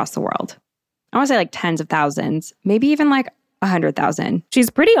viewers across the world. I want to say like tens of thousands, maybe even like 100,000. She's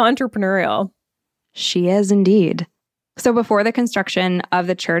pretty entrepreneurial. She is indeed. So before the construction of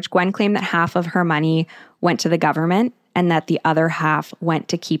the church, Gwen claimed that half of her money went to the government and that the other half went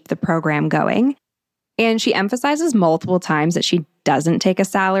to keep the program going. And she emphasizes multiple times that she doesn't take a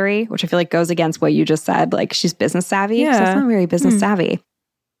salary, which I feel like goes against what you just said. Like she's business savvy. Yeah. So that's not very business savvy.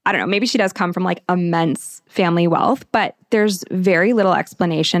 I don't know, maybe she does come from like immense family wealth, but there's very little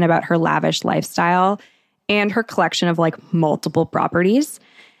explanation about her lavish lifestyle and her collection of like multiple properties.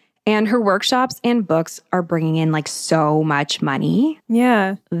 And her workshops and books are bringing in like so much money.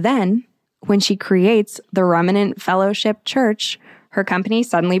 Yeah. Then when she creates the Remnant Fellowship Church, her company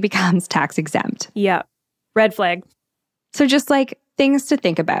suddenly becomes tax exempt. Yeah. Red flag. So just like things to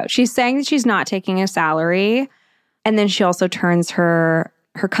think about. She's saying that she's not taking a salary. And then she also turns her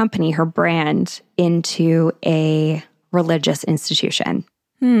company, her brand, into a religious institution.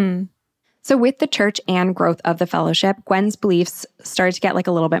 So with the church and growth of the fellowship, Gwen's beliefs started to get like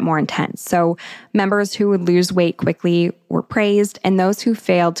a little bit more intense. So members who would lose weight quickly were praised, and those who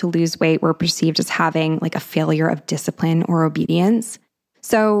failed to lose weight were perceived as having like a failure of discipline or obedience.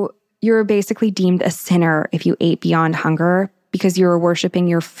 So you're basically deemed a sinner if you ate beyond hunger because you were worshiping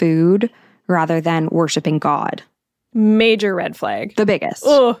your food rather than worshiping God. Major red flag. The biggest.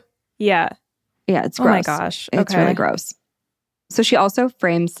 Oh, yeah. Yeah, it's gross. Oh my gosh. It's really gross. So she also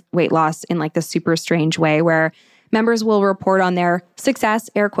frames weight loss in like this super strange way where members will report on their success,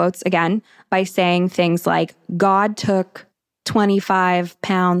 air quotes again, by saying things like, God took 25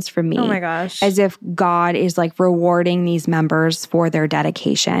 pounds from me. Oh my gosh. As if God is like rewarding these members for their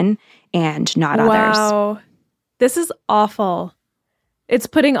dedication and not others. Wow. This is awful. It's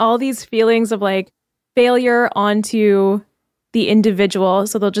putting all these feelings of like failure onto the individual,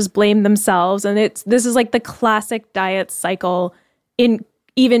 so they'll just blame themselves. And this is like the classic diet cycle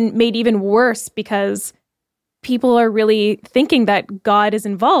made even worse because people are really thinking that God is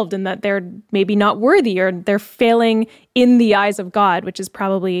involved and that they're maybe not worthy or they're failing in the eyes of God, which is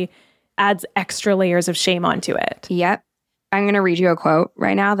probably adds extra layers of shame onto it. Yep. I'm going to read you a quote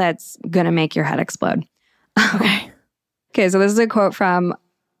right now that's going to make your head explode. Okay. Okay, so this is a quote from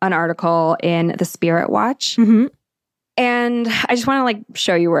an article in The Spirit Watch. Mm-hmm. And I just want to like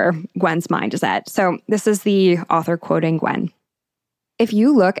show you where Gwen's mind is at. So this is the author quoting Gwen. If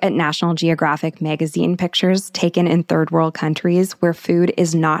you look at National Geographic magazine pictures taken in third world countries where food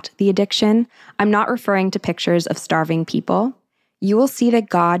is not the addiction, I'm not referring to pictures of starving people. You will see that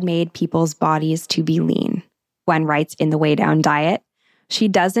God made people's bodies to be lean. Gwen writes in The Way Down Diet, she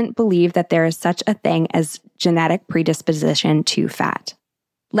doesn't believe that there is such a thing as genetic predisposition to fat.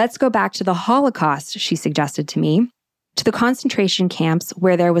 Let's go back to the Holocaust, she suggested to me, to the concentration camps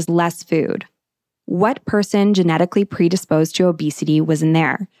where there was less food. What person genetically predisposed to obesity was in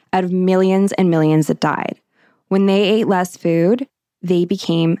there out of millions and millions that died? When they ate less food, they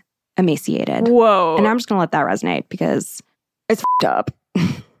became emaciated. Whoa. And I'm just going to let that resonate because it's f***ed up.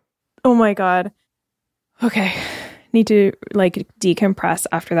 Oh my God. Okay. Need to like decompress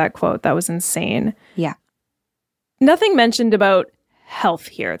after that quote. That was insane. Yeah. Nothing mentioned about health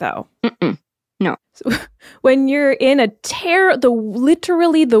here though. Mm-mm. No. So, when you're in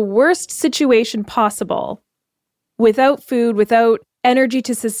literally the worst situation possible, without food, without energy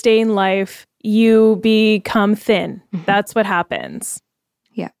to sustain life, you become thin. Mm-hmm. That's what happens.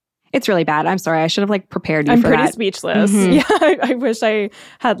 Yeah. It's really bad. I'm sorry. I should have like prepared you for that. I'm pretty speechless. Mm-hmm. Yeah. I wish I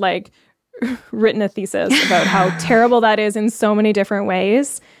had like written a thesis about how terrible that is in so many different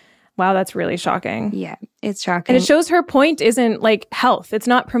ways. Wow, that's really shocking. Yeah, it's shocking. And it shows her point isn't like health. It's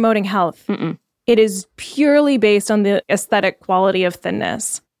not promoting health. Mm-mm. It is purely based on the aesthetic quality of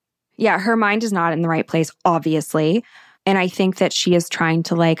thinness. Yeah, her mind is not in the right place, obviously. And I think that she is trying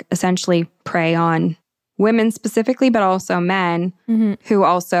to like essentially prey on women specifically, but also men who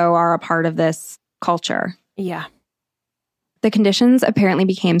also are a part of this culture. Yeah. The conditions apparently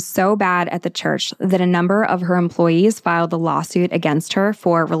became so bad at the church that a number of her employees filed a lawsuit against her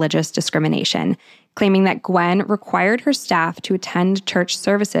for religious discrimination, claiming that Gwen required her staff to attend church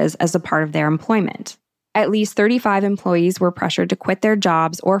services as a part of their employment. At least 35 employees were pressured to quit their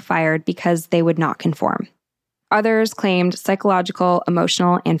jobs or fired because they would not conform. Others claimed psychological,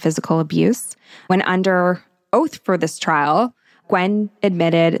 emotional, and physical abuse. When under oath for this trial, Gwen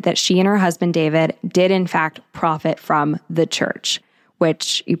admitted that she and her husband, David, did in fact profit from the church,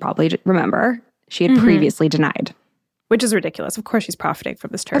 which you probably remember she had previously denied. Which is ridiculous. Of course she's profiting from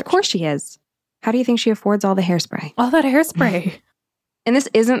this church. Of course she is. How do you think she affords all the hairspray? All that hairspray. And this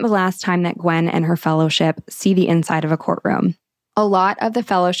isn't the last time that Gwen and her fellowship see the inside of a courtroom. A lot of the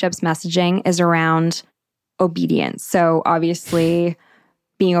fellowship's messaging is around obedience. So obviously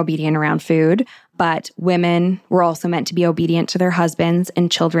being obedient around food, but women were also meant to be obedient to their husbands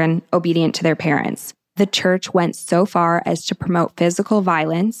and children obedient to their parents. The church went so far as to promote physical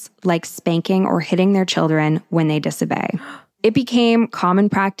violence, like spanking or hitting their children when they disobey. It became common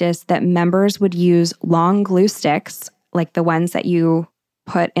practice that members would use long glue sticks, like the ones that you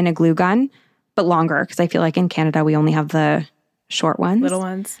put in a glue gun, but longer, because I feel like in Canada we only have the short ones. Little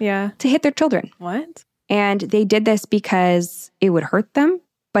ones, yeah. To hit their children. What? And they did this because it would hurt them,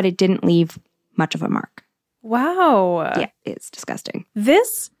 but it didn't leave much of a mark. Wow. Yeah, it's disgusting.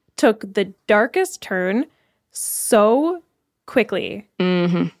 This took the darkest turn so quickly.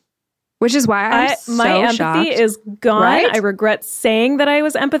 Mm-hmm. Which is why I'm so my empathy shocked. is gone. Right? I regret saying that I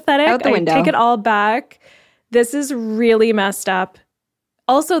was empathetic. Out the window. I take it all back. This is really messed up.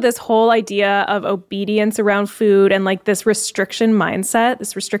 Also, this whole idea of obedience around food and like this restriction mindset,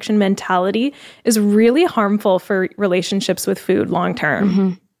 this restriction mentality is really harmful for relationships with food long term.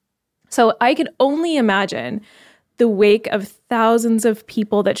 Mm-hmm. So I could only imagine the wake of thousands of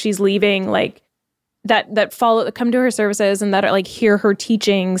people that she's leaving, like that follow, come to her services and that are like hear her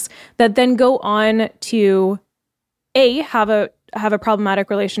teachings, that then go on to have a have a problematic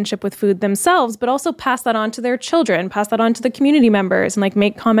relationship with food themselves, but also pass that on to their children, pass that on to the community members, and like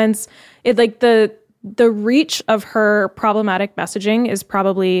make comments. It like the reach of her problematic messaging is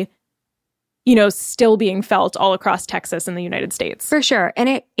probably, you know, still being felt all across Texas and the United States. For sure. And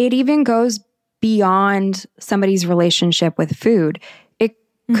it even goes beyond somebody's relationship with food. It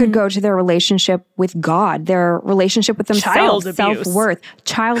could go to their relationship with God, their relationship with themselves, self-worth,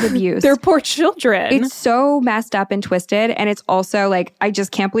 child abuse. Their poor children. It's so messed up and twisted. And it's also like, I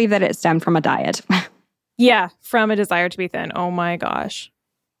just can't believe that it stemmed from a diet. Yeah, from a desire to be thin. Oh my gosh.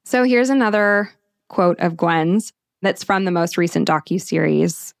 So here's another quote of Gwen's that's from the most recent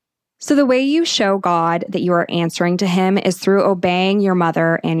docuseries. So the way you show God that you are answering to him is through obeying your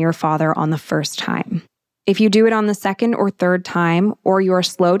mother and your father on the first time. If you do it on the second or third time, or you are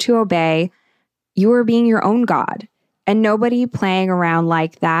slow to obey, you are being your own God. And nobody playing around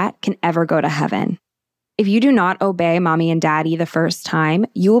like that can ever go to heaven. If you do not obey mommy and daddy the first time,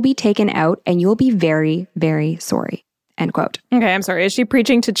 you will be taken out and you will be very, very sorry. End quote. Okay, I'm sorry. Is she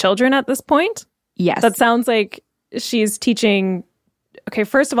preaching to children at this point? Yes. That sounds like she's teaching... Okay,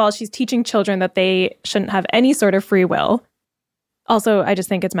 first of all, she's teaching children that they shouldn't have any sort of free will. Also, I just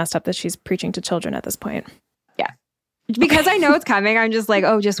think it's messed up that she's preaching to children at this point. Yeah. Because I know it's coming, I'm just like,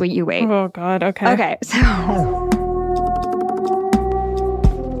 oh, just wait, you wait. Oh, God, okay. Okay, so...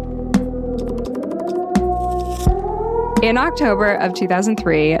 In October of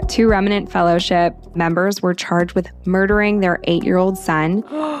 2003, 2 Remnant Fellowship members were charged with murdering their 8-year-old son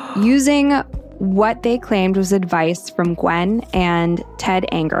using what they claimed was advice from Gwen and Ted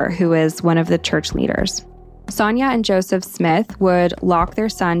Anger, who is one of the church leaders. Sonia and Joseph Smith would lock their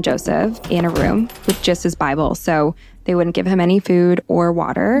son Joseph in a room with just his Bible, so they wouldn't give him any food or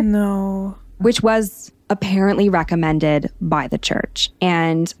water. No. Which was apparently recommended by the church.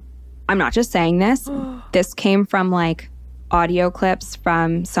 And I'm not just saying this. This came from like audio clips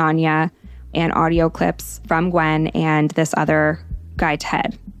from Sonia and audio clips from Gwen and this other guy,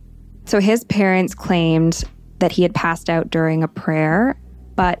 Ted. So his parents claimed that he had passed out during a prayer,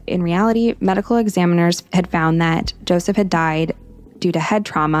 but in reality, medical examiners had found that Joseph had died due to head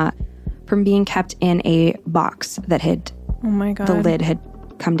trauma from being kept in a box that had, oh my God, the lid had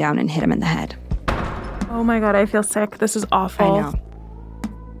come down and hit him in the head. Oh my God, I feel sick. This is awful. I know.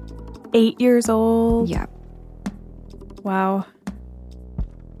 8 years old. Yeah. Wow.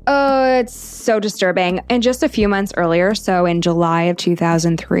 Oh, it's so disturbing. And just a few months earlier, so in July of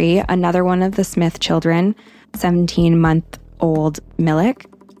 2003, another one of the Smith children, 17-month-old Milik,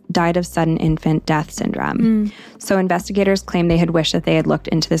 died of sudden infant death syndrome. So investigators claim they had wished that they had looked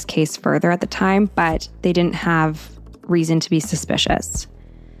into this case further at the time, but they didn't have reason to be suspicious.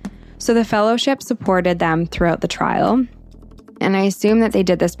 So the fellowship supported them throughout the trial. And I assume that they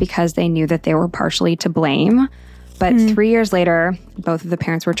did this because they knew that they were partially to blame. But 3 years later, both of the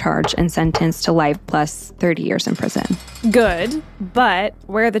parents were charged and sentenced to life plus 30 years in prison. Good, but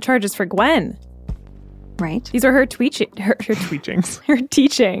where are the charges for Gwen? Right? These are her teachings. Her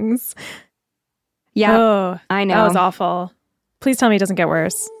teachings. Yeah, oh, I know. That was awful. Please tell me it doesn't get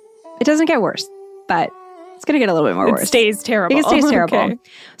worse. It doesn't get worse, but it's going to get a little bit more worse. It stays terrible. It stays terrible. Okay.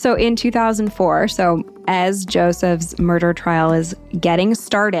 So in 2004, so as Joseph's murder trial is getting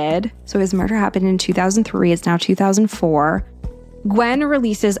started, so his murder happened in 2003, it's now 2004, Gwen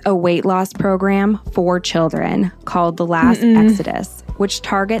releases a weight loss program for children called The Last Exodus, which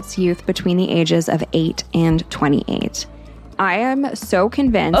targets youth between the ages of 8 and 28. I am so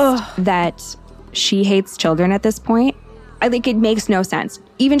convinced that she hates children at this point. I think it makes no sense.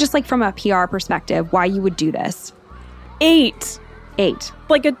 Even just like from a PR perspective, why you would do this. 8.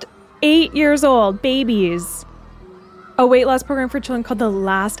 Like 8 years old, babies. A weight loss program for children called The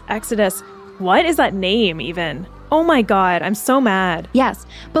Last Exodus. What is that name even? Oh my God, I'm so mad. Yes,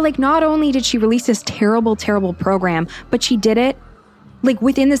 but like not only did she release this terrible, terrible program, but she did it like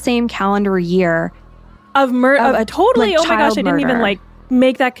within the same calendar year. Of murder. Totally, like, oh my gosh, I didn't even like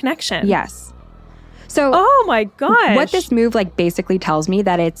make that connection. Yes. So, oh my gosh. What this move like basically tells me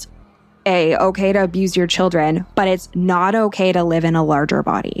that it's okay to abuse your children, but it's not okay to live in a larger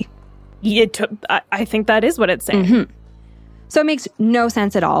body. I think that is what it's saying. Mm-hmm. So it makes no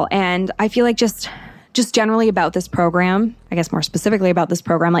sense at all. And I feel like just generally about this program, I guess more specifically about this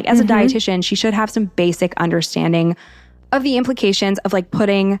program, like as a dietitian, she should have some basic understanding of the implications of like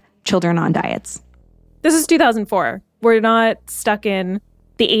putting children on diets. This is 2004. We're not stuck in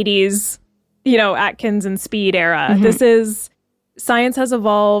the 80s. Atkins and Speed era. This is, science has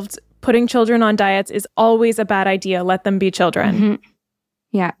evolved. Putting children on diets is always a bad idea. Let them be children.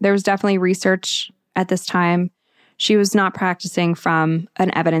 Yeah, there was definitely research at this time. She was not practicing from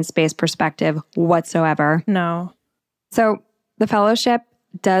an evidence-based perspective whatsoever. No. So The fellowship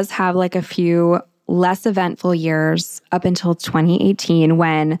does have like a few less eventful years up until 2018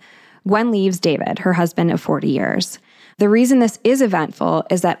 when Gwen leaves David, her husband of 40 years. The reason this is eventful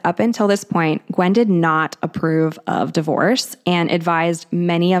is that up until this point, Gwen did not approve of divorce and advised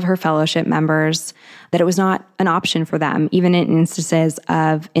many of her fellowship members that it was not an option for them, even in instances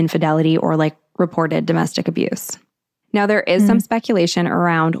of infidelity or like reported domestic abuse. Now, there is some speculation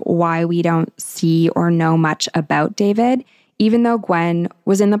around why we don't see or know much about David, even though Gwen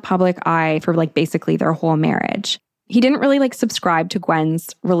was in the public eye for like basically their whole marriage. He didn't really like subscribe to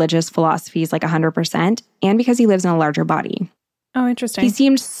Gwen's religious philosophies like 100%, and because he lives in a larger body. Oh, interesting. He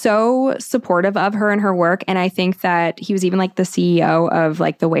seemed so supportive of her and her work, and I think that he was even like the CEO of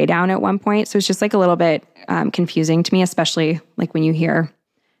like the Way Down at one point. So it's just like a little bit confusing to me, especially like when you hear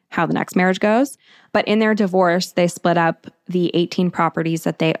how the next marriage goes. But in their divorce, they split up the 18 properties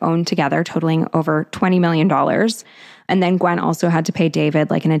that they owned together, totaling over $20 million. And then Gwen also had to pay David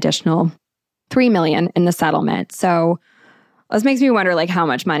like an additional $3 million in the settlement. So this makes me wonder like how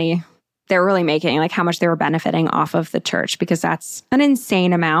much money they're really making, like how much they were benefiting off of the church, because that's an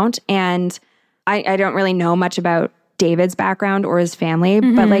insane amount. And I don't really know much about David's background or his family,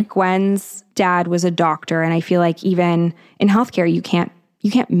 but like Gwen's dad was a doctor. And I feel like even in healthcare, you can't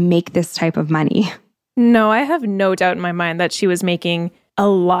make this type of money. No, I have no doubt in my mind that she was making a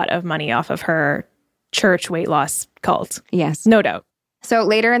lot of money off of her church weight loss cult. Yes. No doubt. So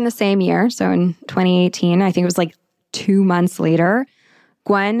later in the same year, so in 2018, I think it was like 2 months later,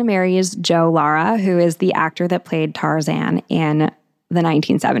 Gwen marries Joe Lara, who is the actor that played Tarzan in the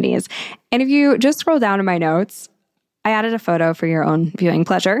 1970s. And if you just scroll down to my notes, I added a photo for your own viewing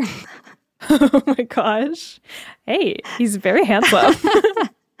pleasure. Oh my gosh. Hey, he's very handsome.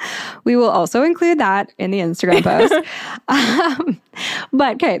 We will also include that in the Instagram post.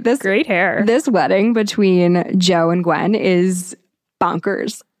 But okay, this great hair. This wedding between Joe and Gwen is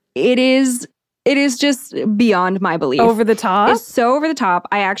bonkers. It is just beyond my belief. Over the top? It's so over the top.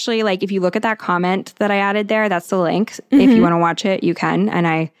 I actually, like, if you look at that comment that I added there, that's the link. If you want to watch it, you can. And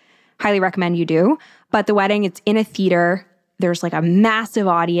I highly recommend you do. But the wedding, it's in a theater. There's like a massive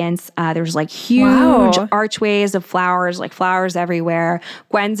audience. There's like huge archways of flowers, like flowers everywhere.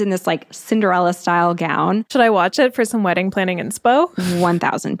 Gwen's in this like Cinderella style gown. Should I watch it for some wedding planning inspo?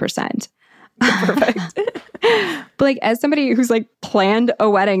 1000%. Perfect. But like, as somebody who's like planned a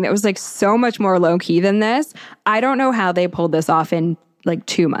wedding that was like so much more low key than this, I don't know how they pulled this off in like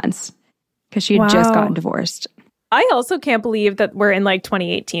 2 months because she had just gotten divorced. I also can't believe that we're in like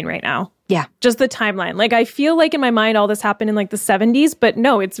 2018 right now. Yeah. Just the timeline. Like, I feel like in my mind all this happened in like the 70s, but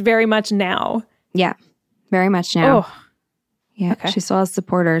no, it's very much now. Yeah. Very much now. Oh. Yeah. Okay. She still has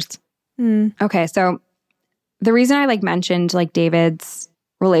supporters. Okay. So the reason I like mentioned like David's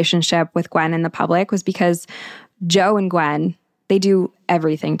relationship with Gwen in the public was because Joe and Gwen, they do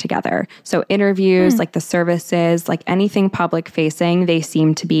everything together. So interviews, like the services, like anything public facing, they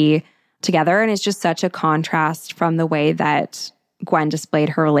seem to be together. And it's just such a contrast from the way that Gwen displayed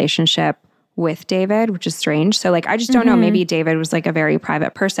her relationship with David, which is strange. So like, I just don't know. Maybe David was like a very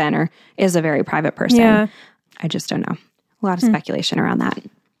private person or is a very private person. Yeah. I just don't know. A lot of speculation around that.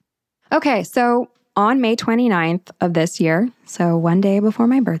 Okay. So on May 29th of this year, so one day before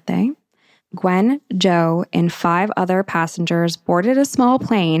my birthday, Gwen, Joe, and 5 other passengers boarded a small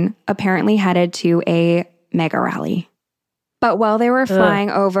plane apparently headed to a mega rally. But while they were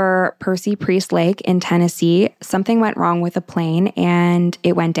flying over Percy Priest Lake in Tennessee, something went wrong with the plane and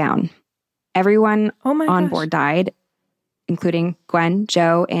it went down. Everyone on board died, including Gwen,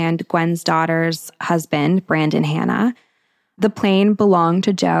 Joe, and Gwen's daughter's husband, Brandon Hanna. The plane belonged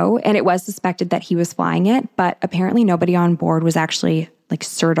to Joe, and it was suspected that he was flying it, but apparently nobody on board was actually like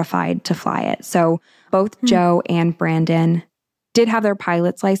certified to fly it. So both Joe and Brandon did have their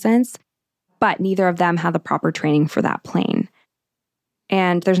pilot's license, but neither of them had the proper training for that plane.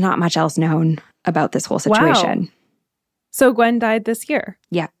 And there's not much else known about this whole situation. Wow. So Gwen died this year?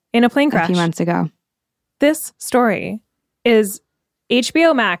 Yeah. In a plane crash? A few months ago. This story is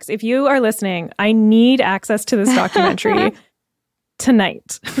HBO Max. If you are listening, I need access to this documentary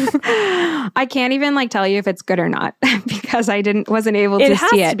tonight. I can't even like tell you if it's good or not because I wasn't able to see it.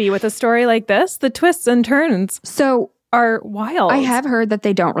 It has to be with a story like this. The twists and turns are wild. I have heard that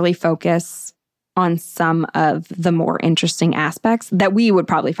they don't really focus on some of the more interesting aspects that we would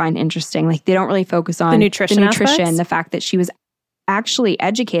probably find interesting. Like they don't really focus on the nutrition, the fact that she was actually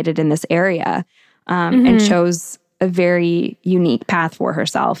educated in this area and chose a very unique path for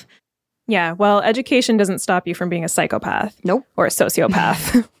herself. Yeah, well, education doesn't stop you from being a psychopath. Nope. Or a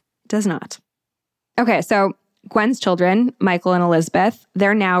sociopath. Does not. Okay, so Gwen's children, Michael and Elizabeth,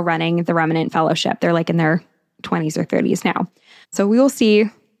 they're now running the Remnant Fellowship. They're like in their 20s or 30s now. So we will see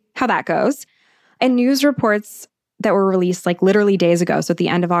how that goes. And news reports that were released like literally days ago, so at the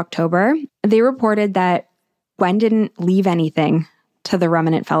end of October, they reported that Gwen didn't leave anything to the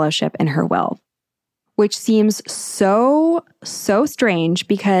Remnant Fellowship in her will, which seems so strange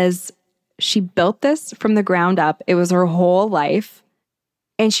because she built this from the ground up. It was her whole life,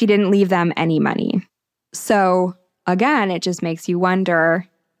 and she didn't leave them any money. So again, it just makes you wonder,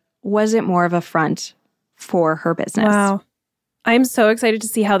 was it more of a front for her business? Wow. I'm so excited to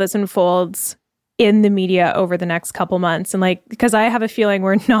see how this unfolds in the media over the next couple months. And like, because I have a feeling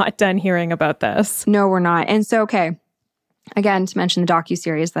we're not done hearing about this. No, we're not. And so, okay, again, to mention the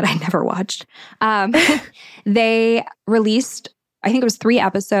docuseries that I never watched, they released, I think it was 3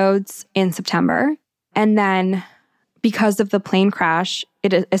 episodes in September. And then because of the plane crash,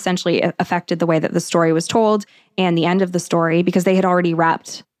 it essentially affected the way that the story was told and the end of the story, because they had already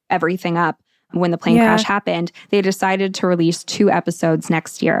wrapped everything up when the plane crash happened. They decided to release 2 episodes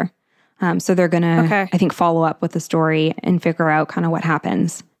next year. So they're going to, I think, follow up with the story and figure out kind of what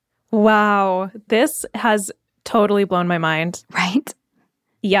happens. Wow. This has totally blown my mind. Right?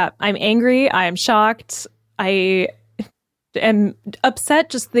 Yeah. I'm angry. I am shocked. I am upset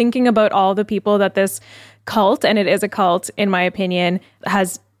just thinking about all the people that this cult, and it is a cult, in my opinion,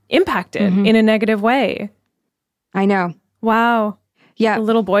 has impacted in a negative way. I know. Wow. Yeah. A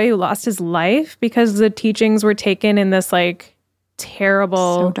little boy who lost his life because the teachings were taken in this like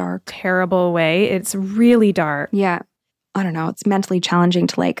terrible, so dark, terrible way. It's really dark. Yeah. I don't know. It's mentally challenging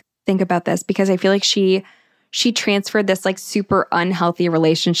to like think about this because I feel like she transferred this like super unhealthy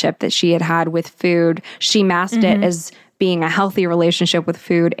relationship that she had with food. She masked it as being a healthy relationship with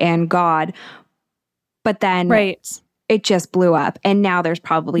food and God. But then it just blew up. And now there's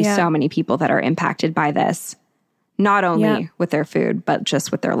probably so many people that are impacted by this. Not only with their food, but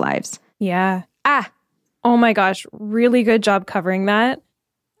just with their lives. Yeah. Oh my gosh. Really good job covering that.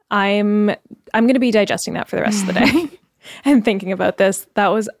 I'm going to be digesting that for the rest of the day. And thinking about this. That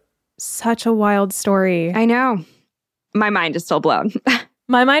was such a wild story. I know. My mind is still blown.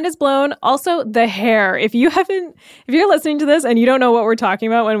 My mind is blown. Also, the hair. If you're listening to this and you don't know what we're talking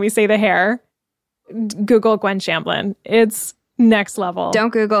about when we say the hair, Google Gwen Shamblin. It's next level.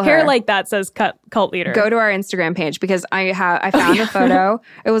 Don't Google her. Hair like that says cult leader. Go to our Instagram page because I found a photo.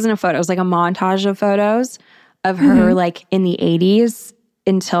 It wasn't a photo. It was like a montage of photos of her like in the 80s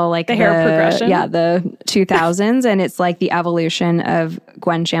until like the hair progression. Yeah, the 2000s. And it's like the evolution of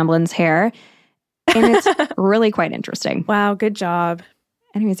Gwen Shamblin's hair. And it's really quite interesting. Wow, good job.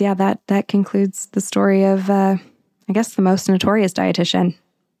 Anyways, yeah, that concludes the story of, I guess, the most notorious dietitian.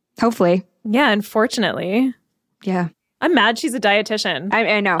 Hopefully. Yeah, unfortunately. Yeah. I'm mad she's a dietitian.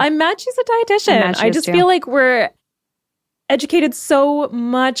 I know. I'm mad she's a dietitian. I just feel like we're educated so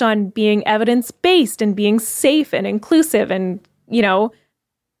much on being evidence-based and being safe and inclusive and, you know,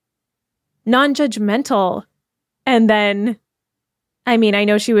 non-judgmental. And then, I mean, I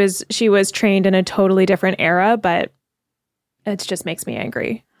know she was trained in a totally different era, but it just makes me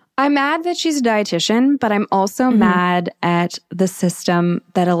angry. I'm mad that she's a dietitian, but I'm also mad at the system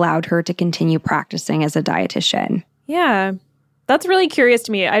that allowed her to continue practicing as a dietitian. Yeah, that's really curious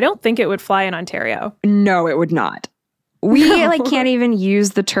to me. I don't think it would fly in Ontario. No, it would not. We can't even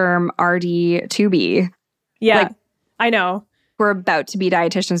use the term RD2B. Yeah, I know. We're about to be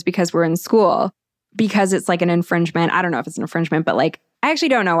dietitians because we're in school, because it's like an infringement. I don't know if it's an infringement, but like, I actually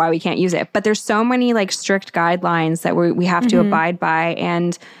don't know why we can't use it. But there's so many like strict guidelines that we have to abide by.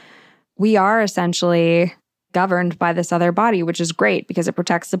 And we are essentially governed by this other body, which is great because it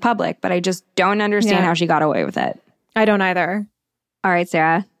protects the public. But I just don't understand how she got away with it. I don't either. All right,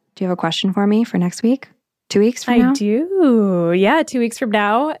 Sarah, do you have a question for me for next week? 2 weeks from now? I do. Yeah, 2 weeks from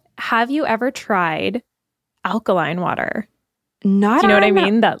now. Have you ever tried alkaline water? Not. Do you know what I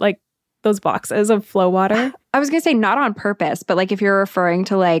mean? That like those boxes of Flow water? I was going to say not on purpose, but like if you're referring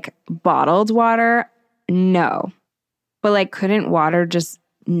to like bottled water, no. But like couldn't water just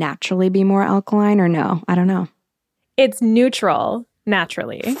naturally be more alkaline or no? I don't know. It's neutral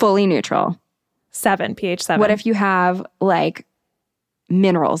naturally. Fully neutral. 7, pH 7. What if you have like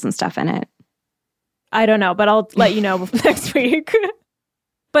minerals and stuff in it? I don't know, but I'll let you know next week.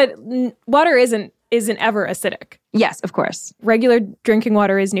 But water isn't ever acidic. Yes, of course. Regular drinking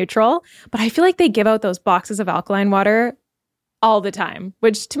water is neutral, but I feel like they give out those boxes of alkaline water all the time,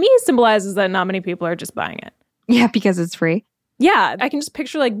 which to me symbolizes that not many people are just buying it. Yeah, because it's free. Yeah, I can just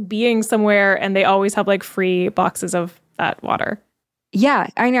picture like being somewhere and they always have like free boxes of that water. Yeah,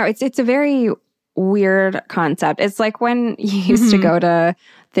 I know. It's a very weird concept. It's like when you used to go to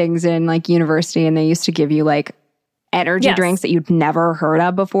things in like university and they used to give you like energy drinks that you'd never heard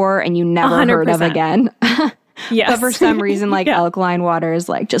of before and you never 100%. Heard of again. Yes. But for some reason, like alkaline water is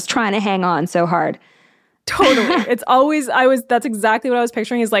like just trying to hang on so hard. Totally. It's always, that's exactly what I was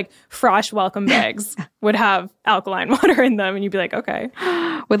picturing is like Frosh welcome bags would have alkaline water in them. And you'd be like, okay.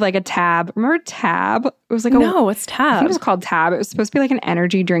 With like a Tab. Remember Tab? It was like No, it's Tab. I think it was called Tab. It was supposed to be like an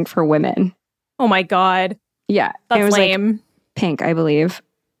energy drink for women. Oh my God. Yeah. That's it was lame. Like pink, I believe.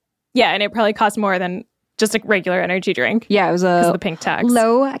 Yeah. And it probably cost more than just a regular energy drink. Yeah. It was a the pink tax.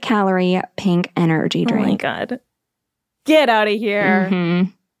 low calorie pink energy drink. Oh my God. Get out of here.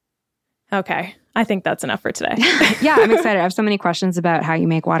 Mm-hmm. Okay. I think that's enough for today. Yeah, I'm excited. I have so many questions about how you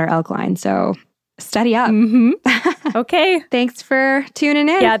make water alkaline. So study up. Mm-hmm. Okay. Thanks for tuning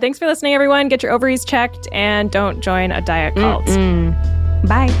in. Yeah, thanks for listening, everyone. Get your ovaries checked and don't join a diet cult.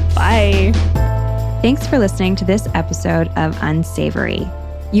 Bye. Bye. Thanks for listening to this episode of Unsavory.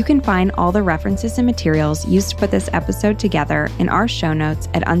 You can find all the references and materials used to put this episode together in our show notes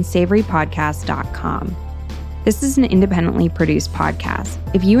at unsavorypodcast.com. This is an independently produced podcast.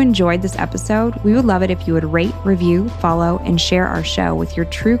 If you enjoyed this episode, we would love it if you would rate, review, follow, and share our show with your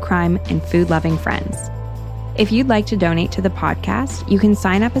true crime and food-loving friends. If you'd like to donate to the podcast, you can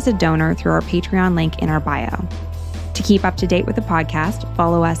sign up as a donor through our Patreon link in our bio. To keep up to date with the podcast,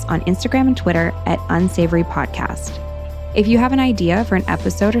 follow us on Instagram and Twitter at Unsavory Podcast. If you have an idea for an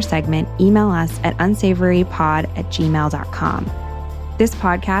episode or segment, email us at unsavorypod@gmail.com. This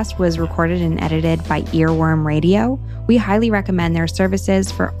podcast was recorded and edited by Earworm Radio. We highly recommend their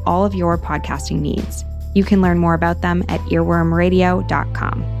services for all of your podcasting needs. You can learn more about them at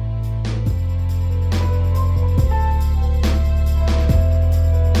earwormradio.com.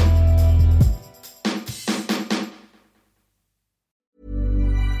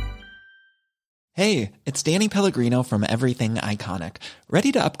 Hey, it's Danny Pellegrino from Everything Iconic.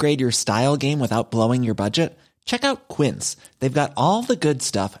 Ready to upgrade your style game without blowing your budget? Check out Quince. They've got all the good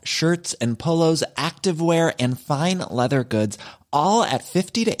stuff, shirts and polos, activewear, and fine leather goods, all at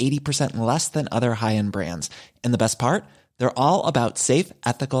 50 to 80% less than other high-end brands. And the best part? They're all about safe,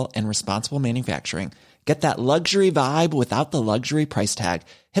 ethical, and responsible manufacturing. Get that luxury vibe without the luxury price tag.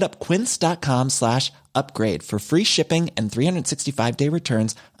 Hit up quince.com/upgrade for free shipping and 365-day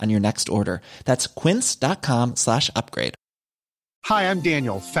returns on your next order. That's quince.com/upgrade. Hi, I'm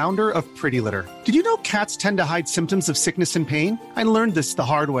Daniel, founder of Pretty Litter. Did you know cats tend to hide symptoms of sickness and pain? I learned this the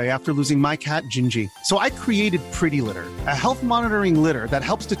hard way after losing my cat, Gingy. So I created Pretty Litter, a health monitoring litter that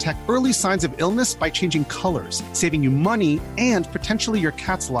helps detect early signs of illness by changing colors, saving you money and potentially your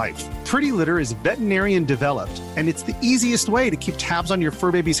cat's life. Pretty Litter is veterinarian developed, and it's the easiest way to keep tabs on your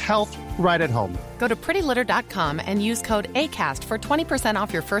fur baby's health right at home. Go to prettylitter.com and use code ACAST for 20%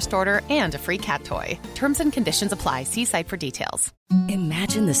 off your first order and a free cat toy. Terms and conditions apply. See site for details.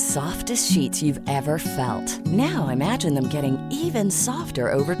 Imagine the softest sheets you've ever felt. Now imagine them getting even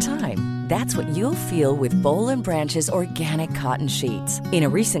softer over time. That's what you'll feel with Boll & Branch's organic cotton sheets. In a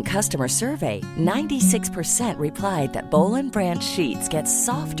recent customer survey, 96% replied that Boll & Branch sheets get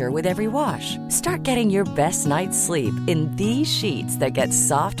softer with every wash. Start getting your best night's sleep in these sheets that get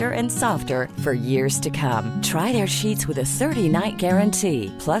softer and softer for years to come. Try their sheets with a 30-night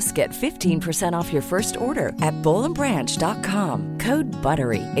guarantee. Plus, get 15% off your first order at bollandbranch.com. Code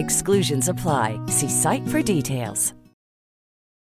BUTTERY. Exclusions apply. See site for details.